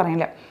അതിനെപ്പറ്റി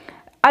പറയില്ല.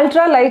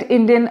 അൾട്രാ ലൈറ്റ്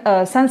ഇന്ത്യൻ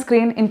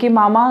സൺസ്ക്രീൻ, എനിക്ക്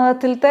മാമ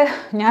എർത്തിലത്തെ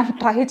ഞാൻ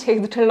ട്രൈ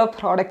ചെയ്തിട്ടുള്ള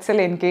പ്രോഡക്ട്സിൽ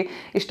എനിക്ക്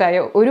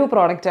ഇഷ്ടമായ ഒരു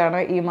പ്രോഡക്റ്റാണ്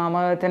ഈ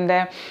mama എർത്തിൻ്റെ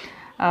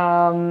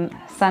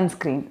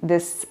sunscreen.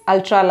 This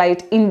ultra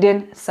light Indian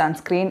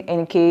sunscreen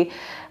എനിക്ക്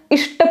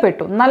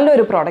ഇഷ്ടപ്പെട്ടു.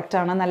 നല്ലൊരു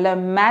പ്രോഡക്റ്റാണ്, നല്ല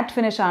മാറ്റ്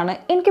ഫിനിഷാണ്.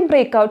 എനിക്ക്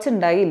ബ്രേക്ക് ഔട്ട്സ്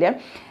ഉണ്ടായില്ല.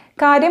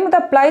 കാര്യം ഇത്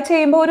അപ്ലൈ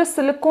ചെയ്യുമ്പോൾ ഒരു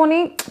സിലിക്കോണി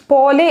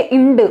പോലെ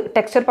ഉണ്ട്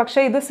ടെക്സ്ചർ,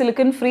 പക്ഷേ ഇത്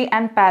silicon free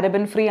and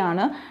paraben free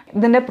ആണ്.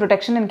 ഇതിൻ്റെ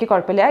പ്രൊട്ടക്ഷൻ എനിക്ക്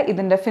കുഴപ്പമില്ല,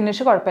 ഇതിൻ്റെ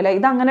ഫിനിഷ് കുഴപ്പമില്ല.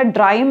 ഇതങ്ങനെ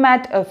ഡ്രൈ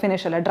മാറ്റ്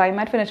ഫിനിഷ് അല്ല. ഡ്രൈ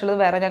മാറ്റ് ഫിനിഷ് ഉള്ളത്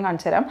വേറെ ഞാൻ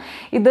കാണിച്ചു തരാം.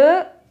 ഇത്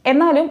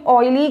എന്നാലും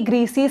ഓയിലി,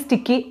 ഗ്രീസി,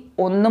 സ്റ്റിക്കി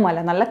ഒന്നുമല്ല.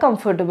 നല്ല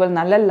കംഫർട്ടബിൾ,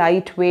 നല്ല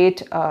light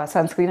weight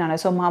സൺസ്ക്രീനാണ്.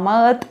 So mama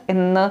earth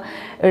എന്ന്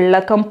ഉള്ള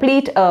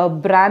complete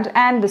brand,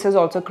 and this is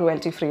also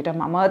cruelty free കേട്ടോ.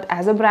 Mama earth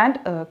as A brand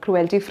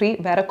cruelty free.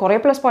 വേറെ കുറേ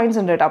പ്ലസ്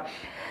പോയിൻറ്റ്സ് ഉണ്ട് കേട്ടോ.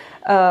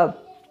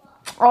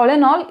 ഓൾ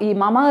ഇൻ ഓൾ ഈ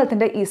മാമ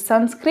എർത്തിൻ്റെ ഈ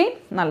സൺസ്ക്രീൻ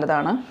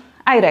നല്ലതാണ്,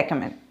 ഐ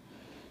റെക്കമെൻഡ്.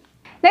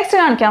 നെക്സ്റ്റ്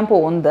കാണിക്കാൻ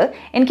പോകുന്നത്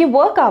എനിക്ക്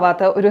വർക്ക്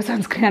ആവാത്ത ഒരു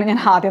സൺസ്ക്രീനാണ്. ഞാൻ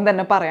ആദ്യം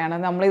തന്നെ പറയാണ്,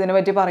 നമ്മൾ ഇതിനെ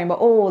പറ്റി പറയുമ്പോൾ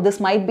ദിസ്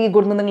മൈറ്റ് ബി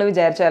ഗുഡ് എന്ന് നിങ്ങൾ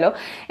വിചാരിച്ചാലോ.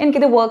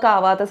 എനിക്കിത് വർക്ക്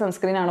ആവാത്ത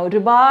സൺസ്ക്രീനാണ്.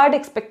 ഒരുപാട്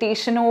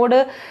എക്സ്പെക്റ്റേഷനോട്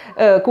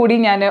കൂടി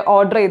ഞാൻ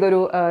ഓർഡർ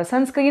ചെയ്തൊരു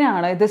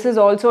സൺസ്ക്രീനാണ്. ദിസ്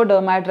ഈസ് ഓൾസോ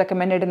ഡെർമാറ്റ്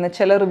റെക്കമെൻഡഡ് എന്ന്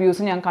ചില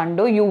റിവ്യൂസ് ഞാൻ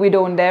കണ്ടു.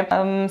 യുവിഡോൻ്റെ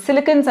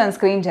സിലിക്കൺ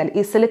സൺസ്ക്രീൻ ജെൽ.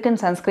 ഈ സിലിക്കൺ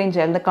സൺസ്ക്രീൻ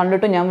ജെൽ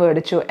കണ്ടിട്ട് ഞാൻ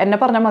മേടിച്ചു. എന്നെ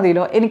പറഞ്ഞാൽ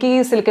മതിയല്ലോ, എനിക്ക്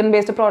ഈ സിലിക്കൺ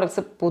ബേസ്ഡ്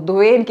പ്രോഡക്ട്സ്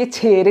പൊതുവേ എനിക്ക്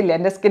ചേരില്ല,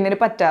 എൻ്റെ സ്കിന്നിന്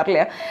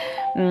പറ്റാറില്ല.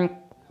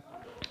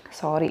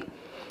 സോറി.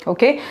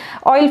 ഓക്കെ,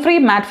 ഓയിൽ ഫ്രീ,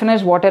 മാറ്റ്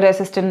finish, water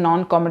resistant,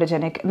 non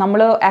comedogenic.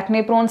 നമ്മൾ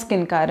acne prone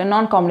skincare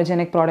non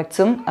comedogenic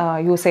പ്രോഡക്ട്സും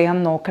use ചെയ്യാൻ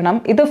നോക്കണം.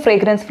 ഇത്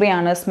ഫ്രേഗ്രൻസ് ഫ്രീ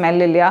ആണ്,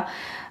 സ്മെല്ലില്ല.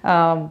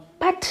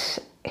 ബട്ട്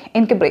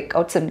എനിക്ക് ബ്രേക്ക്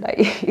ഔട്ട്സ്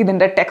ഉണ്ടായി.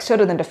 ഇതിൻ്റെ ടെക്സ്ചർ,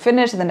 ഇതിൻ്റെ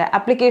ഫിനിഷ്, ഇതിൻ്റെ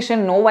ആപ്ലിക്കേഷൻ,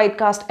 നോ വൈറ്റ്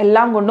കാസ്റ്റ്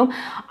എല്ലാം കൊണ്ടും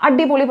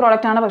അടിപൊളി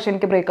പ്രോഡക്റ്റാണ്. പക്ഷേ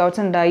എനിക്ക് ബ്രേക്ക്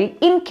ഔട്ട്സ് ഉണ്ടായി.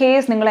 ഇൻ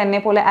കേസ് നിങ്ങൾ എന്നെ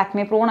പോലെ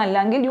ആക്നെ പ്രോൺ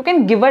അല്ലെങ്കിൽ you can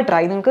give A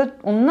try. നിങ്ങൾക്ക്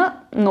ഒന്ന്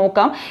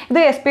നോക്കാം. ഇത്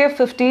SPF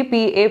 50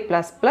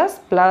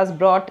 PA+++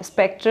 broad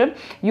spectrum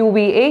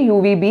UVA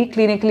UVB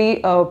clinically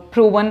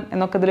proven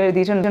എന്നൊക്കെ ഇതിൽ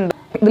എഴുതിയിട്ടുണ്ട്.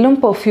 ഇതിലും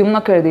പെർഫ്യൂം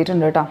എന്നൊക്കെ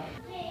എഴുതിയിട്ടുണ്ട് കേട്ടോ.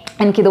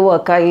 എനിക്കിത്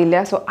വർക്കായില്ല.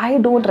 So I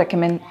don't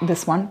recommend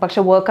this one.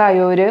 പക്ഷേ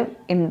വർക്കായവർ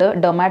ഉണ്ട്,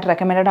 ഡെർമാറ്റ്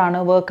റെക്കമെൻഡഡ് ആണ്.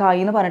 വർക്കായി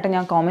എന്ന് പറഞ്ഞിട്ട്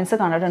ഞാൻ കോമെൻറ്റ്സ്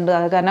കണ്ടിട്ടുണ്ട്.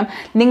 അത് കാരണം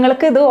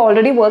നിങ്ങൾക്ക് ഇത്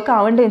ഓൾറെഡി വർക്ക്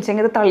ആവേണ്ടി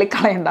വെച്ചെങ്കിൽ ഇത്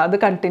തള്ളിക്കളയണ്ട, അത്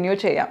കണ്ടിന്യൂ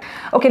ചെയ്യാം.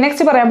 ഓക്കെ,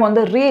 നെക്സ്റ്റ് പറയാൻ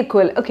പോകുന്നത്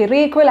റീക്വൽ. ഓക്കെ,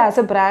 റീക്വൽ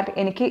ആസ് എ ബ്രാൻഡ്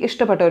എനിക്ക്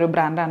ഇഷ്ടപ്പെട്ട ഒരു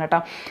ബ്രാൻഡാണ്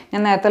കേട്ടോ.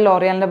 ഞാൻ നേരത്തെ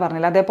ലോറിയലിൻ്റെ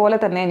പറഞ്ഞില്ല, അതേപോലെ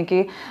തന്നെ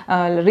എനിക്ക്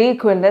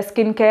റീക്വലിൻ്റെ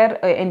സ്കിൻ കെയർ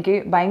എനിക്ക്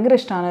ഭയങ്കര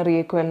ഇഷ്ടമാണ്.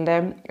 റീക്വലിൻ്റെ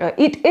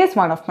it is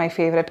one of my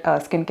favourite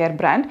skin care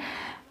brand.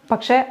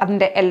 പക്ഷേ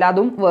അതിൻ്റെ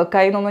എല്ലാതും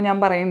വർക്കായി എന്നൊന്നും ഞാൻ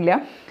പറയുന്നില്ല.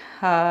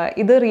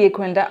 ഇത്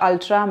റീക്വലിൻ്റെ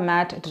അൾട്രാ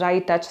മാറ്റ് ഡ്രൈ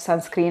ടച്ച്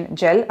സൺസ്ക്രീൻ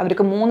ജെൽ.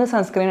 അവർക്ക് 3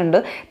 സൺസ്ക്രീൻ ഉണ്ട്,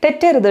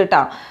 തെറ്റരുത് കേട്ടോ.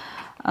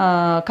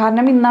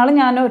 കാരണം ഇന്നാൾ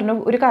ഞാൻ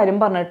ഒരു കാര്യം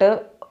പറഞ്ഞിട്ട്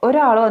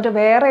ഒരാൾ വന്നിട്ട്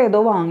വേറെ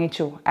ഏതോ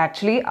വാങ്ങിച്ചു.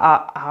 ആക്ച്വലി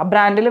ആ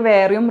ബ്രാൻഡിൽ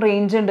വേറെയും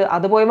റേഞ്ച് ഉണ്ട്.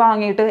 അത് പോയി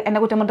വാങ്ങിയിട്ട്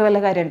എന്നെ കുറ്റം പറഞ്ഞിട്ട്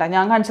വല്ല കാര്യമുണ്ടോ?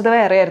 ഞാൻ കാണിച്ചത്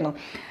വേറെ ആയിരുന്നു.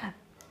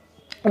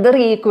 ഇത്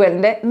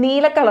റീക്വലിൻ്റെ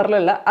നീല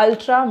കളറിലുള്ള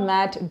ultra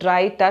mat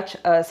dry touch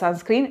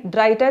sunscreen.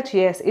 Dry touch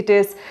yes it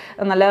is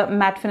നല്ല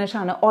മാറ്റ് ഫിനിഷ്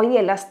ആണ്. ഓയിലി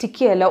അല്ല,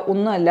 സ്റ്റിക്കി അല്ല,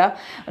 ഒന്നുമല്ല.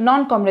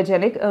 നോൺ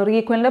കോംബ്രജനിക്.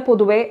 റീക്വലിൻ്റെ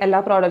പൊതുവേ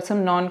എല്ലാ പ്രോഡക്ട്സും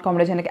നോൺ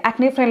കോംബ്രജനിക്.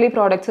 Acne friendly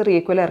products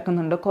റീക്വൽ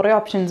ഇറക്കുന്നുണ്ട്. കുറേ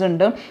ഓപ്ഷൻസ്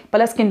ഉണ്ട്,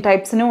 പല സ്കിൻ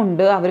ടൈപ്സിനും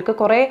ഉണ്ട്. അവർക്ക്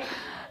കുറേ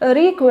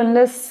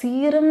റീക്വലിൻ്റെ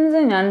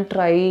സീറംസ് ഞാൻ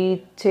ട്രൈ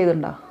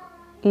ചെയ്തിട്ടുണ്ടോ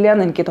ഇല്ല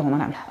എന്ന് എനിക്ക്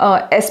തോന്നണം.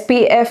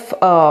 SPF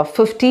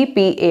 50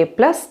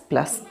 PA++++,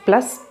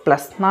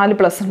 4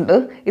 പ്ലസ് ഉണ്ട്.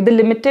 ഇത്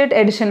ലിമിറ്റഡ്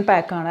എഡിഷൻ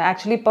പാക്കാണ്.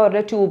 ആക്ച്വലി ഇപ്പോൾ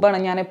അവരുടെ ട്യൂബാണ്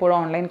ഞാൻ എപ്പോഴും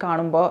ഓൺലൈൻ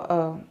കാണുമ്പോൾ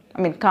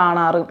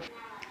കാണാറ്.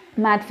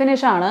 മാറ്റ്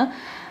ഫിനിഷ് ആണ്.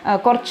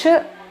 കുറച്ച്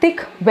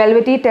തിക്ക്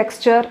വെൽവെറ്റി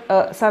ടെക്സ്ചർ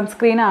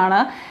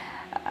സൺസ്ക്രീനാണ്.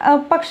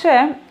 പക്ഷേ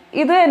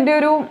ഇത് എൻ്റെ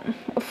ഒരു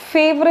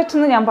ഫേവററ്റ്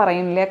എന്ന് ഞാൻ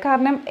പറയുന്നില്ല.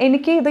 കാരണം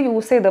എനിക്ക് ഇത്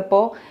യൂസ്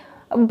ചെയ്തപ്പോൾ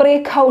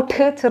ബ്രേക്ക്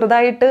ഔട്ട്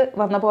ചെറുതായിട്ട്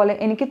വന്ന പോലെ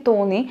എനിക്ക്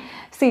തോന്നി.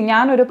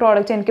 ഞാനൊരു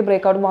പ്രോഡക്റ്റ് എനിക്ക്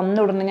ബ്രേക്ക് ഔട്ട്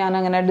വന്ന ഉടനെ ഞാൻ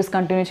അങ്ങനെ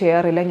ഡിസ്കണ്ടിന്യൂ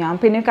ചെയ്യാറില്ല. ഞാൻ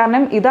പിന്നെ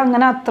കാരണം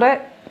ഇതങ്ങനെ അത്ര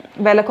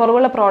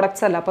വിലക്കുറവുള്ള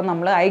പ്രോഡക്റ്റ്സ് അല്ല. അപ്പോൾ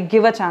നമ്മൾ ഐ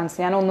ഗിവ് എ ചാൻസ്,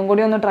 ഞാൻ ഒന്നും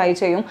കൂടി ഒന്ന് ട്രൈ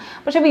ചെയ്യും.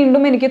 പക്ഷേ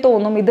വീണ്ടും എനിക്ക്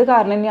തോന്നും ഇത്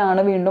കാരണം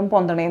തന്നെയാണ് വീണ്ടും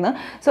പൊന്തണേന്ന്.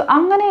 സോ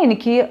അങ്ങനെ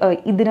എനിക്ക്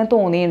ഇതിനെ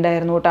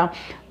തോന്നിയിട്ടുണ്ടായിരുന്നു കേട്ടോ.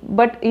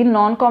 ബട്ട് ഈ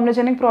നോൺ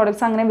കോംബ്രജനിക്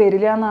പ്രോഡക്റ്റ്സ് അങ്ങനെ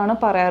വരില്ല എന്നാണ്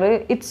പറയാറ്.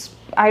 It's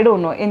I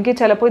don't know. എനിക്ക്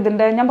ചിലപ്പോൾ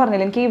ഇതിൻ്റെ ഞാൻ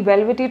പറഞ്ഞില്ല, എനിക്ക് ഈ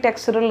വെൽവെറ്റി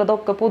ടെക്സ്ചർ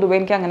ഉള്ളതൊക്കെ പൊതുവെ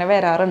എനിക്ക് അങ്ങനെ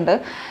വരാറുണ്ട്.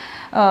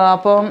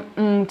 അപ്പോൾ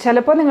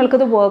ചിലപ്പോൾ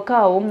നിങ്ങൾക്കത് വർക്ക്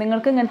ആവും.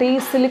 നിങ്ങൾക്ക് ഇങ്ങനത്തെ ഈ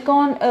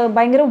സിലിക്കോൺ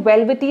ഭയങ്കര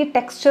വെൽവെറ്റി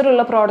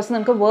ടെക്സ്ചറുള്ള പ്രോഡക്റ്റ്സ്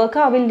നിങ്ങൾക്ക് വർക്ക്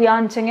ആവില്ല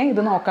വെച്ചെങ്കിൽ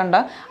ഇത് നോക്കണ്ട.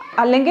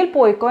 അല്ലെങ്കിൽ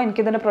പോയിക്കോ.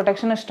 എനിക്കിതിൻ്റെ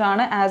പ്രൊട്ടക്ഷൻ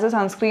ഇഷ്ടമാണ്. ആസ് എ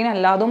സൺസ്ക്രീൻ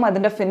എല്ലാതും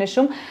അതിൻ്റെ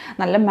ഫിനിഷും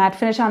നല്ല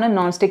മാറ്റ് ഫിനിഷാണ്,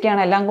 നോൺ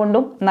സ്റ്റിക്കിയാണ്, എല്ലാം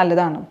കൊണ്ടും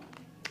നല്ലതാണ്.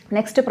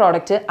 നെക്സ്റ്റ്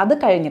പ്രോഡക്റ്റ് അത്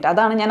കഴിഞ്ഞിട്ട്,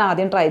 അതാണ് ഞാൻ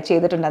ആദ്യം ട്രൈ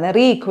ചെയ്തിട്ടുണ്ടായിരുന്നത്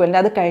റീക്വലിൻ്റെ.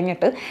 അത്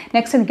കഴിഞ്ഞിട്ട്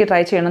നെക്സ്റ്റ് എനിക്ക് ട്രൈ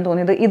ചെയ്യണം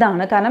തോന്നിയത്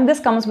ഇതാണ്. കാരണം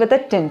this comes with a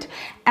tint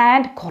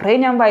and കുറേ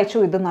ഞാൻ വായിച്ചു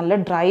ഇത് നല്ല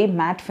ഡ്രൈ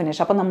മാറ്റ്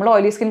ഫിനിഷ്. അപ്പോൾ നമ്മൾ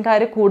ഓയിലി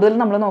സ്കിൻകാർ കൂടുതൽ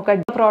നമ്മൾ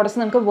നോക്കാം പ്രോഡക്റ്റ്സ്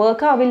നിങ്ങൾക്ക്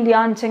വർക്ക്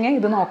ആവില്ല വെച്ചെങ്കിൽ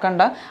ഇത്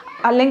നോക്കണ്ട.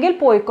 അല്ലെങ്കിൽ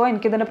പോയിക്കോ.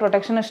 എനിക്കിതിൻ്റെ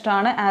പ്രൊട്ടക്ഷൻ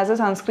ഇഷ്ടമാണ്. ആസ് എ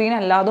സൺസ്ക്രീൻ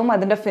എല്ലാതും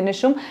അതിൻ്റെ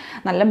ഫിനിഷും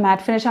നല്ല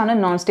മാറ്റ് ഫിനിഷാണ്,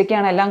 നോൺ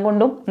സ്റ്റിക്കിയാണ്, എല്ലാം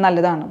കൊണ്ടും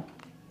നല്ലതാണ്.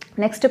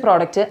 നെക്സ്റ്റ്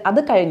പ്രോഡക്റ്റ് അത്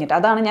കഴിഞ്ഞിട്ട്,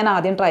 അതാണ് ഞാൻ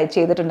ആദ്യം ട്രൈ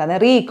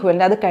ചെയ്തിട്ടുണ്ടായിരുന്നത്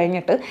റീക്വലിൻ്റെ. അത്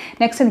കഴിഞ്ഞിട്ട്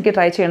നെക്സ്റ്റ് എനിക്ക്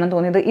ട്രൈ ചെയ്യണം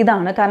തോന്നിയത്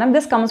ഇതാണ്. കാരണം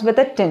this comes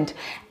with a tint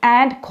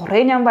and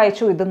കുറേ ഞാൻ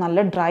വായിച്ചു ഇത്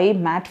നല്ല ഡ്രൈ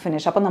മാറ്റ്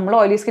ഫിനിഷ്. അപ്പോൾ നമ്മൾ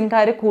ഓയിലി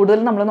സ്കിൻകാർ കൂടുതൽ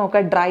നമ്മൾ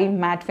നോക്കുക ഡ്രൈ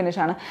മാറ്റ്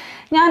ഫിനിഷാണ്.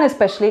 ഞാൻ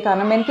എസ്പെഷ്യലി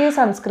കാരണം എനിക്ക് ഈ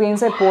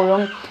സൺസ്ക്രീൻസ്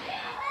എപ്പോഴും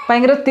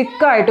ഭയങ്കര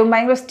തിക്കായിട്ടും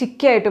ഭയങ്കര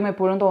സ്റ്റിക്കി ആയിട്ടും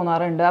എപ്പോഴും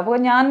തോന്നാറുണ്ട്. അപ്പോൾ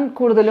ഞാൻ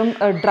കൂടുതലും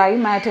ഡ്രൈ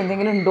മാറ്റ്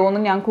എന്തെങ്കിലും ഉണ്ടോ എന്ന്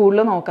ഞാൻ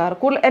കൂടുതൽ നോക്കാറ്.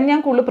 ഞാൻ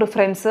കൂടുതൽ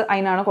പ്രിഫറൻസ്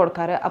അതിനാണ്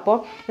കൊടുക്കാറ്. അപ്പോൾ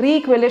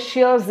റീക്വൽ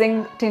ഷിയർ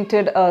സിങ്ക്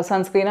ടിൻറ്റഡ്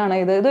സൺസ്ക്രീനാണ്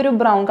ഇത്. ഇതൊരു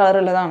ബ്രൗൺ കളർ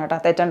ഉള്ളതാണ് കേട്ടോ,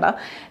 തെറ്റണ്ട.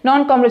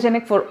 Non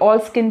കോംബ്രജനിക് for all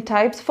skin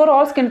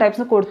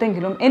types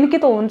കൊടുത്തെങ്കിലും എനിക്ക്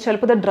തോന്നുന്നു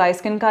ചിലപ്പോൾ ഇത് ഡ്രൈ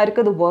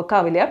സ്കിൻകാർക്ക് ഇത് വർക്ക്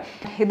ആവില്ല.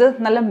 ഇത്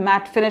നല്ല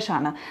മാറ്റ് ഫിനിഷ്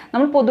ആണ്.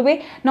 നമ്മൾ പൊതുവേ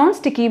നോൺ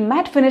സ്റ്റിക്കി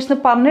മാറ്റ് ഫിനിഷ് എന്ന്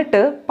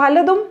പറഞ്ഞിട്ട്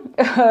പലതും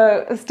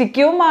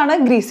സ്റ്റിക്കിയുമാണ്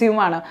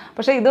ഗ്രീസിയുമാണ്.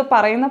 പക്ഷേ ഇത്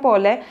പറയുന്ന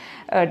പോലെ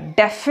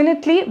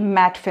ഡെഫിനറ്റ്ലി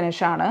മാറ്റ്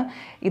ഫിനിഷാണ്.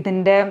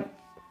 ഇതിൻ്റെ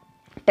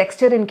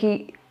ടെക്സ്ചർ എനിക്ക്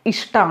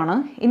ഇഷ്ടമാണ്.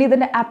 ഇനി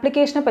ഇതിൻ്റെ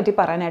ആപ്ലിക്കേഷനെ പറ്റി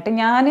പറയാനായിട്ട്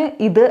ഞാൻ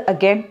ഇത്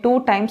അഗൈൻ 2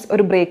 times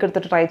ഒരു ബ്രേക്ക്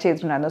എടുത്തിട്ട് ട്രൈ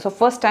ചെയ്തിട്ടുണ്ടായിരുന്നു. സോ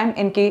ഫസ്റ്റ് ടൈം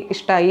എനിക്ക്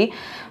ഇഷ്ടമായി.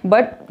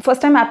 ബട്ട്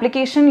ഫസ്റ്റ് ടൈം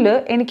ആപ്ലിക്കേഷനിൽ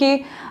എനിക്ക്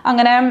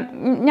അങ്ങനെ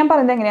ഞാൻ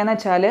പറയുന്നത് എങ്ങനെയാണെന്ന്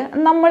വെച്ചാൽ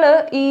നമ്മൾ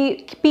ഈ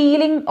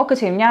പീലിംഗ് ഒക്കെ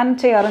ചെയ്യും. ഞാൻ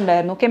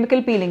ചെയ്യാറുണ്ടായിരുന്നു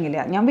കെമിക്കൽ പീലിംഗ്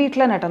ഇല്ല, ഞാൻ വീട്ടിൽ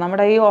തന്നെ കേട്ടോ.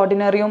 നമ്മുടെ ഈ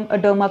ഓർഡിനറിയും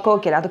ഡെർമാക്കോ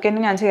ഒക്കെ ഇല്ല, അതൊക്കെ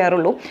തന്നെ ഞാൻ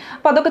ചെയ്യാറുള്ളൂ.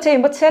 അപ്പോൾ അതൊക്കെ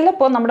ചെയ്യുമ്പോൾ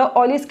ചിലപ്പോൾ നമ്മുടെ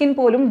ഓയിലി സ്കിൻ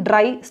പോലും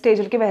ഡ്രൈ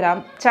സ്റ്റേജിലേക്ക് വരാൻ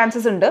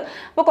ചാൻസസ് ഉണ്ട്.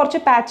 അപ്പോൾ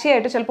കുറച്ച് പാച്ചി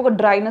ആയിട്ട് ചിലപ്പോൾ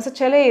ഡ്രൈനെസ്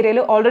ചില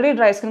ഏരിയയിൽ ഓൾറെഡി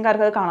ഡ്രൈ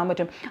സ്കിൻകാർക്ക് അത് കാണാൻ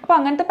പറ്റും. അപ്പോൾ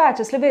അങ്ങനത്തെ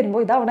പാച്ചസിൽ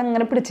വരുമ്പോൾ ഇത് അവിടെ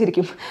ഇങ്ങനെ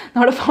പിടിച്ചിരിക്കും.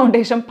 നമ്മുടെ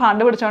ഫൗണ്ടേഷൻ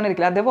പാണ്ട്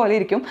പിടിച്ചോണ്ടിരിക്കില്ല, അതേപോലെ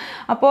ഇരിക്കും.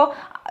 അപ്പോൾ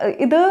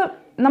ഇത്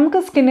നമുക്ക്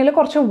സ്കിന്നിൽ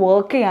കുറച്ച്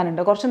വർക്ക്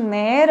ചെയ്യാനുണ്ട്, കുറച്ച്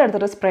നേരെ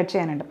എടുത്തിട്ട് സ്പ്രെഡ്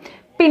ചെയ്യാനുണ്ട്.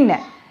 പിന്നെ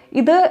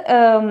ഇത്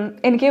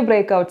എനിക്ക്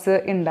ബ്രേക്ക് ഔട്ട്സ്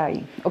ഉണ്ടായി.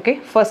 ഓക്കെ,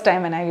 ഫസ്റ്റ്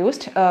ടൈം ഞാൻ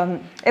യൂസ്ഡ്.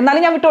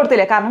 എന്നാലും ഞാൻ വിട്ടു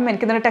കൊടുത്തില്ല, കാരണം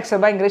എനിക്കിതിൻ്റെ ടെക്സ്ചർ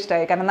ഭയങ്കര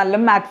ഇഷ്ടമായി. കാരണം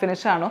നല്ല മാറ്റ്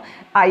ഫിനിഷ്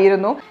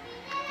ആയിരുന്നു.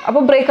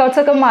 അപ്പോൾ ബ്രേക്ക്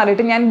ഔട്ട്സ് ഒക്കെ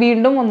മാറിയിട്ട് ഞാൻ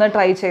വീണ്ടും ഒന്ന്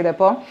ട്രൈ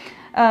ചെയ്തപ്പോൾ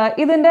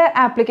ഇതിൻ്റെ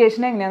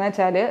ആപ്ലിക്കേഷൻ എങ്ങനെയാണെന്ന്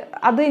വെച്ചാൽ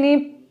അത് ഇനി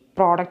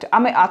പ്രോഡക്റ്റ്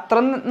അത്ര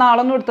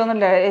നാളൊന്നും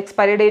എടുത്തൊന്നുമില്ല,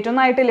 എക്സ്പയറി ഡേറ്റ്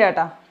ഒന്നും ആയിട്ടില്ല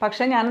കേട്ടോ.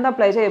 പക്ഷേ ഞാനത്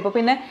അപ്ലൈ ചെയ്തപ്പോൾ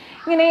പിന്നെ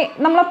ഇങ്ങനെ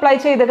നമ്മൾ അപ്ലൈ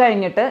ചെയ്ത്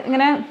കഴിഞ്ഞിട്ട്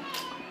ഇങ്ങനെ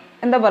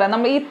എന്താ പറയുക,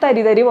 നമ്മൾ ഈ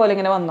തരി പോലെ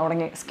ഇങ്ങനെ വന്നു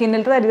തുടങ്ങി.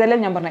 സ്കിന്നിലത്തെ തരിതല്ല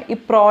ഞാൻ പറഞ്ഞത്, ഈ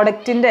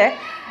പ്രോഡക്റ്റിൻ്റെ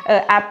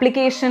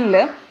ആപ്ലിക്കേഷനിൽ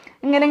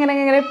ഇങ്ങനെ ഇങ്ങനെ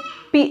ഇങ്ങനെ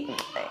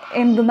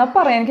എന്തെന്നാ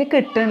പറയാൻ എനിക്ക്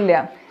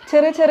കിട്ടണില്ല.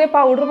 ചെറിയ ചെറിയ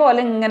പൗഡർ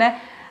പോലെ ഇങ്ങനെ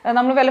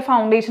നമ്മൾ വല്ല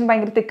ഫൗണ്ടേഷൻ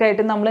ഭയങ്കര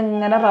തിക്കായിട്ട് നമ്മൾ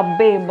ഇങ്ങനെ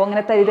റബ്ബ് ചെയ്യുമ്പോൾ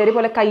ഇങ്ങനെ തരി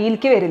പോലെ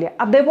കയ്യിലേക്ക് വരില്ല,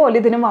 അതേപോലെ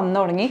ഇതിന് വന്നു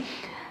തുടങ്ങി.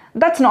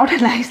 That's not A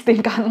nice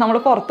thing. കാരണം നമ്മൾ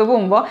പുറത്ത്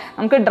പോകുമ്പോൾ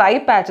നമുക്ക് ഡ്രൈ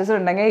പാച്ചസ്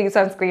ഉണ്ടെങ്കിൽ ഈ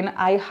sunscreen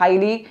I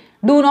highly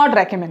do not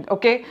recommend.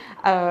 Okay,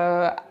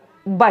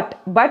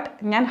 but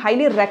ഞാൻ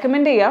ഹൈലി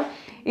റെക്കമെൻഡ് ചെയ്യാം.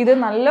 ഇത്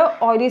നല്ല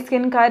ഓയിലി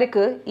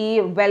സ്കിൻകാർക്ക് ഈ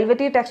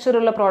വെൽവെറ്റി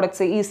ടെക്സ്ചറുള്ള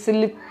പ്രോഡക്ട്സ്, ഈ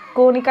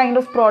സിലിക്കോണി കൈൻഡ്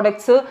ഓഫ്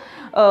പ്രോഡക്ട്സ്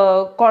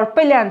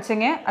കുഴപ്പമില്ല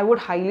വെച്ചെങ്കിൽ I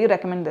would highly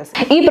recommend this.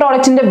 ഈ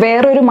പ്രോഡക്റ്റിൻ്റെ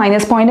വേറൊരു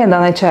മൈനസ് പോയിന്റ്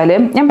എന്താണെന്ന് വെച്ചാൽ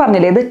ഞാൻ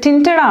പറഞ്ഞില്ലേ ഇത്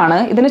ടിൻറ്റഡ് ആണ്.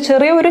 ഇതിന്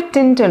ചെറിയൊരു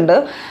ടിൻറ്റ് ഉണ്ട്.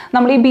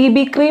 നമ്മൾ ഈ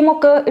BB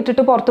ക്രീമൊക്കെ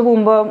ഇട്ടിട്ട് പുറത്ത്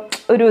പോകുമ്പോൾ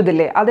ഒരു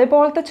ഇതില്ലേ,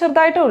 അതേപോലത്തെ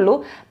ചെറുതായിട്ടേ ഉള്ളൂ.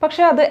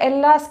 പക്ഷേ അത്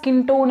എല്ലാ സ്കിൻ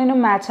ടോണിനും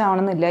മാച്ച്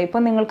ആവണമെന്നില്ല.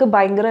 ഇപ്പം നിങ്ങൾക്ക്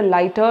ഭയങ്കര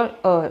lighter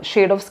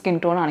shade of skin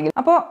tone ആണെങ്കിൽ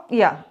അപ്പോൾ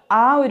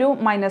ആ ഒരു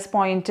മൈനസ്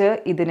പോയിന്റ്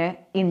ഇതിന്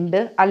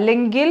ഉണ്ട്.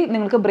 അല്ലെങ്കിൽ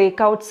നിങ്ങൾക്ക്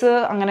ബ്രേക്ക് ഔട്ട്സ്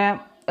അങ്ങനെ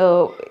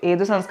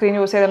ഏത് സൺസ്ക്രീൻ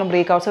യൂസ് ചെയ്താലും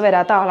ബ്രേക്ക്ഔട്ട്സ്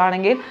വരാത്ത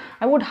ആളാണെങ്കിൽ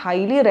ഐ വുഡ്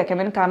ഹൈലി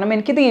റെക്കമെൻഡ്. കാരണം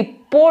എനിക്കിത്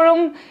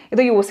ഇപ്പോഴും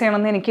ഇത് യൂസ്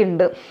ചെയ്യണമെന്ന്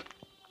എനിക്കുണ്ട്.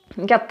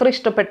 എനിക്ക് അത്ര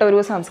ഇഷ്ടപ്പെട്ട ഒരു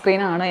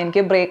സൺസ്ക്രീനാണ്.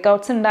 എനിക്ക്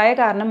ബ്രേക്ക്ഔട്ട്സ് ഉണ്ടായ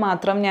കാരണം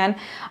മാത്രം ഞാൻ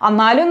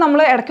എന്നാലും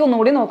നമ്മൾ ഇടയ്ക്ക്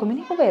ഒന്നുകൂടി നോക്കും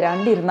ഇനിയിപ്പോൾ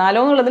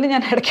വരാണ്ടിരുന്നാലോ എന്നുള്ളതിൽ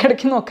ഞാൻ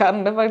ഇടയ്ക്കിടയ്ക്ക്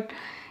നോക്കാറുണ്ട്.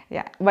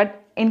 ബട്ട്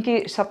എനിക്ക്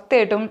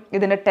സത്യമായിട്ടും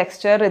ഇതിൻ്റെ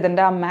ടെക്സ്ചർ,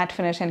 ഇതിൻ്റെ ആ മാറ്റ്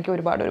ഫിനിഷ് എനിക്ക്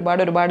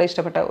ഒരുപാട്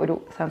ഇഷ്ടപ്പെട്ട ഒരു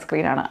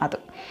സൺസ്ക്രീനാണ് അത്.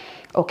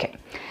 ഓക്കെ,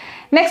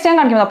 നെക്സ്റ്റ് ഞാൻ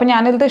കാണിക്കുന്നത്. അപ്പോൾ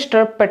ഞാനിത്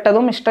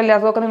ഇഷ്ടപ്പെട്ടതും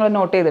ഇഷ്ടമില്ലാത്തതൊക്കെ നിങ്ങൾ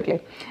നോട്ട് ചെയ്തിട്ടില്ലേ.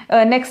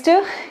 നെക്സ്റ്റ്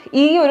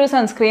ഈ ഒരു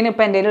സൺസ്ക്രീൻ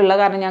ഇപ്പോൾ എൻ്റെ കയ്യിലുള്ള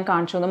കാരണം ഞാൻ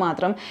കാണിച്ചു എന്ന്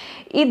മാത്രം.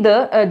 ഇത്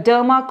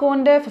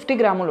ഡെർമാക്കോൻ്റെ 50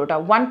 ഗ്രാമുള്ളൂ കേട്ടോ,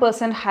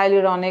 1%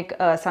 ഹൈലുറോണിക്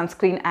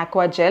സൺസ്ക്രീൻ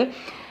ആക്വാ ജെൽ.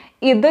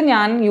 ഇത്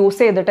ഞാൻ യൂസ്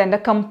ചെയ്തിട്ട് എൻ്റെ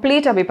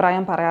കംപ്ലീറ്റ്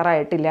അഭിപ്രായം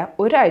പറയാറായിട്ടില്ല.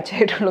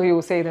 ഒരാഴ്ചയായിട്ടുള്ളൂ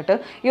യൂസ് ചെയ്തിട്ട്.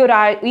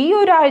 ഈ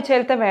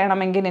ഒരാഴ്ചയിലത്തെ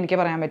വേണമെങ്കിൽ എനിക്ക്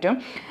പറയാൻ പറ്റും.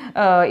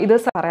 ഇത്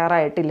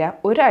പറയാറായിട്ടില്ല,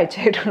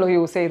 ഒരാഴ്ചയായിട്ടുള്ളൂ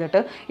യൂസ്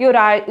ചെയ്തിട്ട്.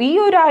 ഈ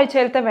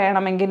ഒരാഴ്ചയിലത്തെ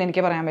വേണമെങ്കിൽ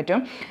എനിക്ക് പറയാൻ പറ്റും.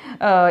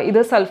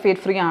 ഇത്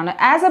സൾഫേറ്റ് ഫ്രീ ആണ്.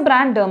 ആസ് എ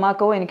ബ്രാൻഡ്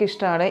ഡെർമാക്കോ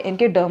എനിക്കിഷ്ടമാണ്.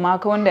 എനിക്ക്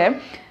ഡെർമാക്കോൻ്റെ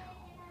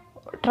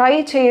ട്രൈ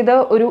ചെയ്ത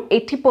ഒരു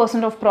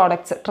 80% ഓഫ്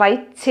പ്രോഡക്ട്സ്, ട്രൈ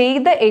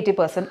ചെയ്ത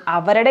 80%,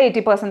 അവരുടെ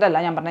 80%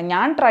 അല്ല ഞാൻ പറഞ്ഞത്,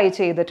 ഞാൻ ട്രൈ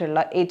ചെയ്തിട്ടുള്ള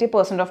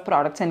 80% ഓഫ്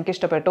പ്രോഡക്ട്സ് എനിക്ക്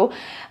ഇഷ്ടപ്പെട്ടു.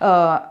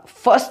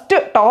 First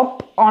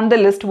top on the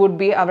list would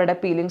be അവരുടെ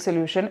പീലിംഗ്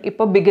സൊല്യൂഷൻ.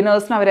 ഇപ്പോൾ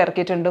ബിഗിനേഴ്സിന് അവർ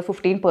ഇറക്കിയിട്ടുണ്ട്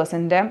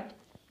 15%.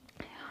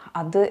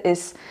 അത്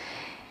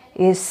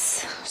ഈസ്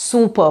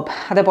സൂപ്പർബ്.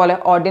 അതേപോലെ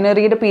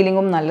ഓർഡിനറിയുടെ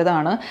പീലിങ്ങും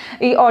നല്ലതാണ്.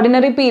 ഈ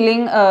ഓർഡിനറി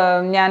പീലിംഗ്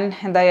ഞാൻ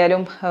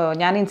എന്തായാലും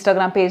ഞാൻ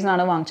ഇൻസ്റ്റാഗ്രാം പേജിൽ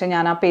നിന്നാണ് വാങ്ങിച്ചത്.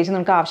 ഞാൻ ആ പേജ്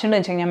നിങ്ങൾക്ക്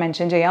ആവശ്യമുണ്ടെന്ന് വെച്ചാൽ ഞാൻ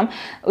മെൻഷൻ ചെയ്യാം.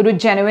 ഒരു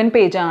ജെനുവിൻ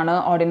പേജാണ്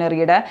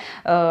ഓർഡിനറിയുടെ.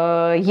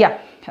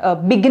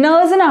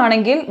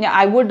 ബിഗിനേഴ്സിനാണെങ്കിൽ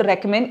ഐ വുഡ്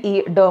റെക്കമെൻഡ് ഈ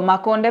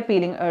ഡെർമാക്കോൻ്റെ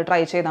പീലിംഗ്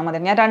ട്രൈ ചെയ്താൽ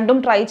മതി. ഞാൻ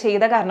രണ്ടും ട്രൈ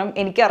ചെയ്ത കാരണം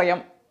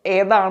എനിക്കറിയാം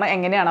ഏതാണ്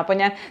എങ്ങനെയാണ്. അപ്പോൾ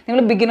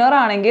നിങ്ങൾ ബിഗിനർ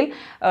ആണെങ്കിൽ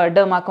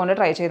ഡെർമാക്കോൻ്റെ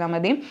ട്രൈ ചെയ്താൽ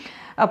മതി.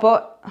 അപ്പോൾ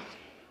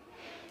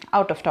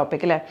ഔട്ട് ഓഫ്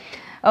ടോപ്പിക് അല്ലേ.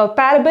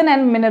 Paraben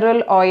and mineral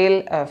oil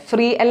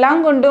free, എല്ലാം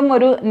കൊണ്ടും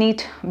ഒരു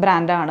നീറ്റ്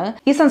ബ്രാൻഡാണ്.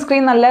 ഈ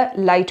സൺസ്ക്രീൻ നല്ല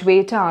ലൈറ്റ്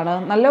വെയ്റ്റ് ആണ്,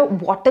 നല്ല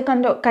വാട്ടർ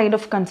കൈൻഡ്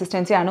ഓഫ്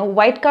കൺസിസ്റ്റൻസി ആണ്.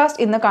 വൈറ്റ്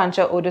കാസ്റ്റ് ഇന്ന്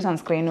കാണിച്ച ഒരു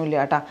സൺസ്ക്രീനും ഇല്ല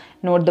കേട്ടോ,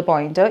 നോട്ട് ദ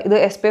പോയിന്റ്. ഇത്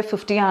SPF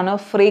 50 ആണ്,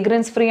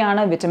 ഫ്രേഗ്രൻസ് ഫ്രീ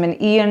ആണ്, വിറ്റമിൻ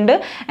ഇ ഉണ്ട്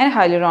and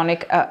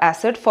hyaluronic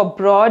acid four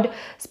broad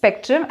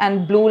spectrum and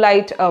blue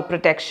light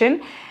protection.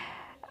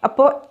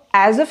 അപ്പോൾ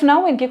ആസ് ഓഫ് നൗ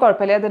എനിക്ക്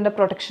കുഴപ്പമില്ല. അതിൻ്റെ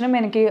പ്രൊട്ടക്ഷനും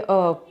എനിക്ക്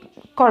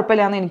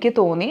കുഴപ്പമില്ല എന്ന് എനിക്ക്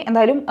തോന്നി.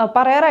 എന്തായാലും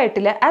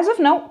പറയാറായിട്ടില്ല. ആസ്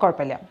ഓഫ് നൗ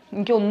കുഴപ്പമില്ല,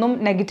 എനിക്കൊന്നും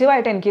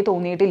നെഗറ്റീവായിട്ട് എനിക്ക്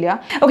തോന്നിയിട്ടില്ല.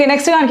 ഓക്കെ,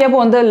 നെക്സ്റ്റ് കാണിക്കാൻ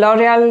പോകുന്നത്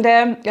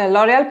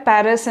ലോറിയാൽ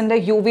പാരീസിൻ്റെ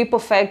UV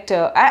പെർഫെക്റ്റ്.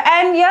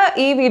 ആൻഡ്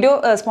ഈ വീഡിയോ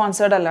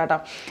സ്പോൺസേർഡ് അല്ല കേട്ടോ.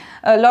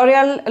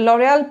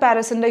 L'Oreal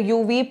പാരീസിൻ്റെ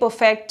UV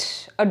perfect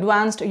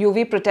advanced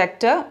UV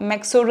protractor,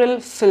 മെക്സോറിൽ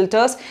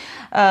filters.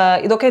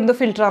 ഇതൊക്കെ എന്ത്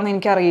ഫിൽറ്ററാണെന്ന്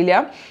എനിക്കറിയില്ല.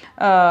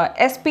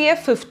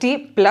 SPF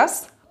 50+,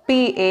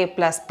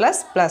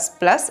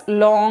 PA++++,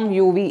 long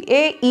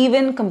UVA,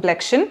 even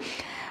complexion.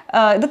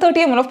 ഇത്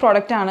 30 ml ഓഫ്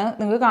പ്രോഡക്റ്റ് ആണ്.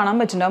 നിങ്ങൾക്ക് കാണാൻ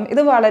പറ്റുന്നുണ്ടാവും.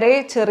 ഇത് വളരെ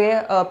ചെറിയ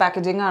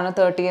പാക്കേജിംഗ് ആണ്.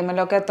 30 ml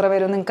ഒക്കെ എത്ര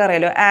വരും നിങ്ങൾക്ക്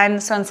അറിയാലോ.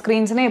 ആൻഡ്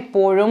സൺസ്ക്രീൻസിന്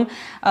എപ്പോഴും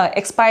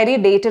എക്സ്പയറി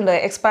ഡേറ്റ് ഉണ്ട്.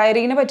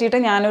 എക്സ്പയറിനെ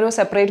പറ്റിയിട്ട് ഞാനൊരു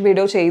സെപ്പറേറ്റ്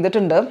വീഡിയോ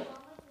ചെയ്തിട്ടുണ്ട്.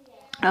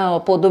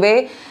 പൊതുവേ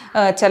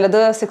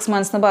ചിലത് 6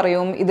 months എന്ന്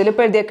പറയും.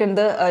 ഇതിലിപ്പോൾ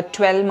എഴുതിയേക്കുന്നത്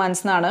 12 months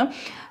എന്നാണ്.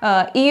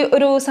 ഈ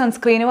ഒരു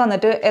സൺസ്ക്രീന്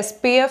വന്നിട്ട്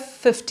SPF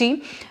 50,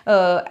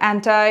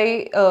 anti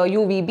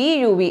UVB,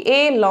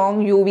 UVA,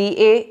 long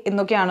UVA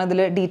എന്നൊക്കെയാണ്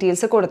ഇതിൽ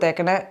ഡീറ്റെയിൽസ്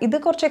കൊടുത്തേക്കണത്. ഇത്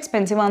കുറച്ച്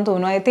എക്സ്പെൻസീവ് ആണെന്ന്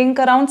തോന്നുന്നു. ഐ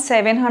തിങ്ക് അറൗണ്ട്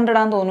 700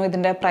 ആണെന്ന് തോന്നുന്നു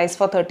ഇതിൻ്റെ പ്രൈസ്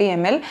ഫോർ 30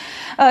 ml.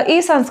 ഈ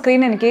സൺസ്ക്രീൻ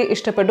എനിക്ക്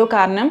ഇഷ്ടപ്പെട്ടു.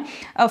 കാരണം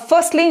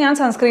ഫസ്റ്റ്ലി ഞാൻ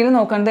സ്ക്രീനിൽ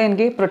നോക്കുന്നത്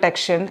എനിക്ക്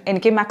പ്രൊട്ടക്ഷൻ,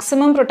 എനിക്ക്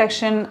മാക്സിമം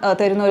പ്രൊട്ടക്ഷൻ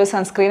തരുന്ന ഒരു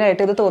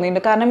സൺസ്ക്രീനായിട്ട് ഇത്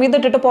തോന്നിയിട്ടുണ്ട്. കാരണം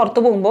ഇതിട്ടിട്ട് പുറത്ത്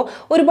പോകുമ്പോൾ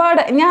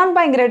ഒരുപാട് ഞാൻ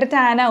ഭയങ്കരമായിട്ട്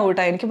ടാൻ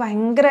ആവൂട്ടോ. എനിക്ക്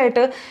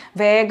ഭയങ്കരമായിട്ട്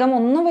വേഗം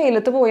ഒന്ന്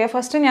വെയിലത്ത് പോയാൽ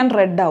ഫസ്റ്റ് ഞാൻ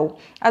റെഡ് ആവും.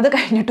 അത്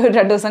കഴിഞ്ഞിട്ട് ഒരു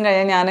 2 ദിവസം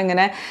കഴിഞ്ഞാൽ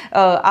ഞാനിങ്ങനെ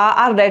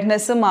ആ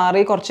റെഡ്നെസ്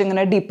മാറി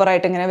കുറച്ചിങ്ങനെ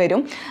ഡീപ്പറായിട്ട് ഇങ്ങനെ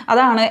വരും.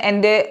 അതാണ്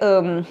എൻ്റെ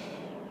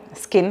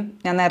സ്കിൻ.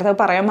 ഞാൻ നേരത്തെ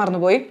പറയാൻ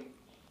മറന്നുപോയി.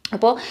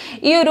 അപ്പോൾ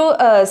ഈ ഒരു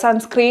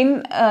സൺസ്ക്രീൻ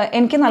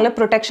എനിക്ക് നല്ല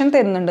പ്രൊട്ടക്ഷൻ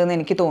തരുന്നുണ്ടെന്ന്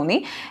എനിക്ക് തോന്നി.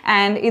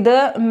 ആൻഡ് ഇത്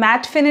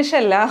മാറ്റ് ഫിനിഷ്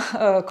അല്ല,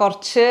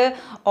 കുറച്ച്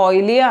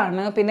ഓയിലി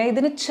ആണ്. പിന്നെ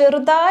ഇതിന്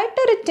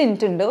ചെറുതായിട്ടൊരു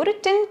ടിൻറ്റ് ഉണ്ട്, ഒരു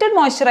ടിൻറ്റഡ്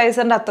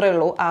മോയ്സ്ചറൈസറിൻ്റെ അത്രയേ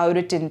ഉള്ളൂ ആ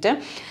ഒരു ടിൻറ്റ്.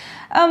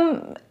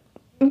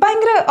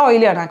 ഭയങ്കര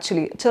ഓയിലിയാണ്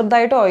ആക്ച്വലി,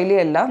 ചെറുതായിട്ട് ഓയിലി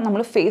അല്ല.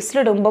 നമ്മൾ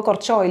ഫേസിലിടുമ്പോൾ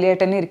കുറച്ച് ഓയിലി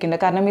ആയിട്ട് തന്നെ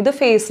ഇരിക്കുന്നുണ്ട്. കാരണം ഇത്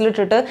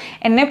ഫേസിലിട്ടിട്ട്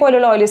എന്നെ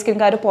പോലെയുള്ള ഓയിലി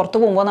സ്കിൻകാർ പുറത്ത്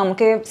പോകുമ്പോൾ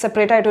നമുക്ക്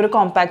സെപ്പറേറ്റ് ആയിട്ട് ഒരു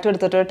കോമ്പാക്റ്റ്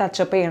എടുത്തിട്ട്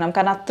ടച്ചപ്പ് ചെയ്യണം.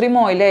 കാരണം അത്രയും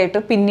ഓയിലി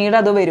ആയിട്ട് പിന്നീട്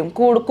അത് വരും,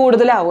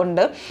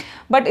 കൂടുതലാവുന്നുണ്ട്.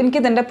 ബട്ട്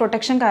എനിക്കിതിൻ്റെ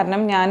പ്രൊട്ടക്ഷൻ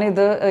കാരണം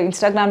ഞാനിത്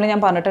ഇൻസ്റ്റാഗ്രാമിൽ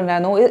ഞാൻ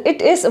പറഞ്ഞിട്ടുണ്ടായിരുന്നു,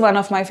 it is one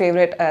of my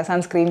favourite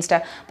sunscreen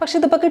star. പക്ഷേ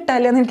ഇതിപ്പോൾ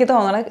കിട്ടാനില്ലെന്ന് എനിക്ക്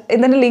തോന്നണം.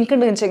 ഇതിൻ്റെ ലിങ്ക്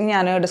ഉണ്ട് വെച്ചെങ്കിൽ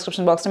ഞാൻ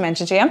ഡിസ്ക്രിപ്ഷൻ ബോക്സിൽ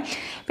മെൻഷൻ ചെയ്യാം.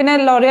 പിന്നെ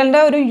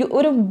ലോറിയലിൻ്റെ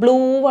ഒരു ബ്ലൂ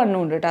വണ്ണും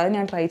ഉണ്ട് കേട്ടോ, അത്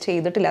ഞാൻ ട്രൈ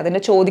ചെയ്തിട്ടില്ല.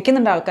 അതിൻ്റെ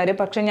ചോദിക്കുന്നുണ്ട് ആൾക്കാർ,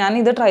 പക്ഷേ ഞാൻ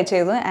ഇത് ട്രൈ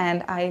ചെയ്തു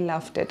ആൻഡ് ഐ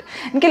ലവ്ഡ് ഇറ്റ്.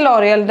 എനിക്ക്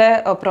ലോറിയലിൻ്റെ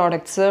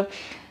പ്രോഡക്ട്സ്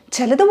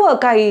ചിലത്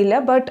വർക്കായില്ല,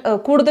 ബട്ട്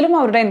കൂടുതലും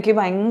അവരുടെ എനിക്ക്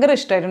ഭയങ്കര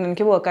ഇഷ്ടമായിട്ടുണ്ട്.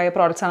 എനിക്ക് വർക്കായ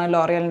പ്രോഡക്ട്സ് ആണ്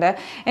ലോറിയലിൻ്റെ.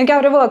 എനിക്ക്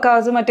അവരുടെ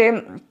വർക്കാവുന്നത് മറ്റേ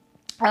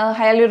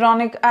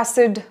hyaluronic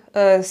acid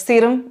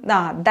serum,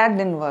 that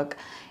didn't work.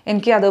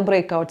 എനിക്ക് അത്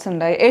ബ്രേക്ക്ഔട്ട്സ്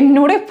ഉണ്ടായി.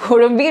 എന്നോട്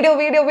എപ്പോഴും വീഡിയോ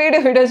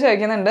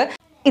ചോദിക്കുന്നുണ്ട്.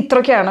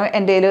 ഇത്രയൊക്കെയാണ്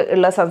എൻ്റെ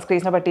ഉള്ള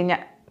സൺസ്ക്രീൻസിനെ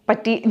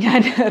പറ്റി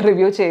ഞാൻ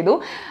റിവ്യൂ ചെയ്തു.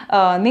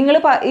 നിങ്ങൾ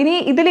ഇനി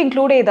ഇതിൽ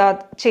ഇൻക്ലൂഡ്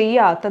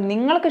ചെയ്യാത്ത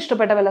നിങ്ങൾക്ക്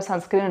ഇഷ്ടപ്പെട്ട വല്ല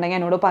സൺസ്ക്രീൻ ഉണ്ടെങ്കിൽ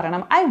എന്നോട്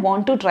പറയണം. I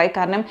want to try.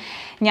 കാരണം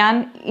ഞാൻ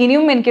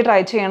ഇനിയും എനിക്ക്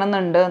ട്രൈ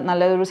ചെയ്യണമെന്നുണ്ട്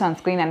നല്ലൊരു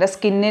സൺസ്ക്രീൻ. എൻ്റെ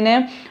സ്കിന്നിന്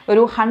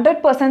ഒരു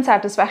 100%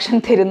 സാറ്റിസ്ഫാക്ഷൻ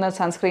തരുന്ന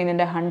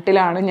സൺസ്ക്രീനിൻ്റെ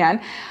ഹണ്ടിലാണ് ഞാൻ.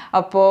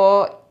 അപ്പോൾ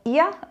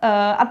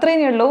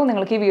അത്രയേ ഉള്ളൂ.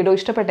 നിങ്ങൾക്ക് ഈ വീഡിയോ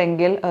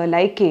ഇഷ്ടപ്പെട്ടെങ്കിൽ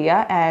ലൈക്ക് ചെയ്യുക.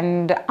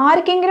 ആൻഡ്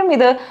ആർക്കെങ്കിലും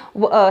ഇത്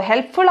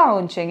ഹെൽപ്ഫുൾ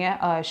ആവും വെച്ചെങ്കിൽ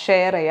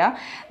ഷെയർ ചെയ്യുക.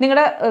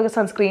 നിങ്ങളുടെ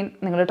സൺസ്ക്രീൻ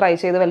നിങ്ങൾ ട്രൈ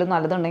ചെയ്ത് വല്ലതും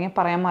നല്ലതുണ്ടെങ്കിൽ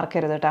പറയാൻ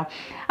മറക്കരുത് കേട്ടോ.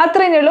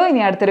 അത്രയേ ഉള്ളൂ.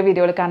 ഇനി അടുത്തൊരു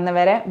വീഡിയോയിൽ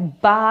കാണുന്നവരെ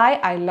by.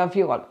 I love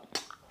you all.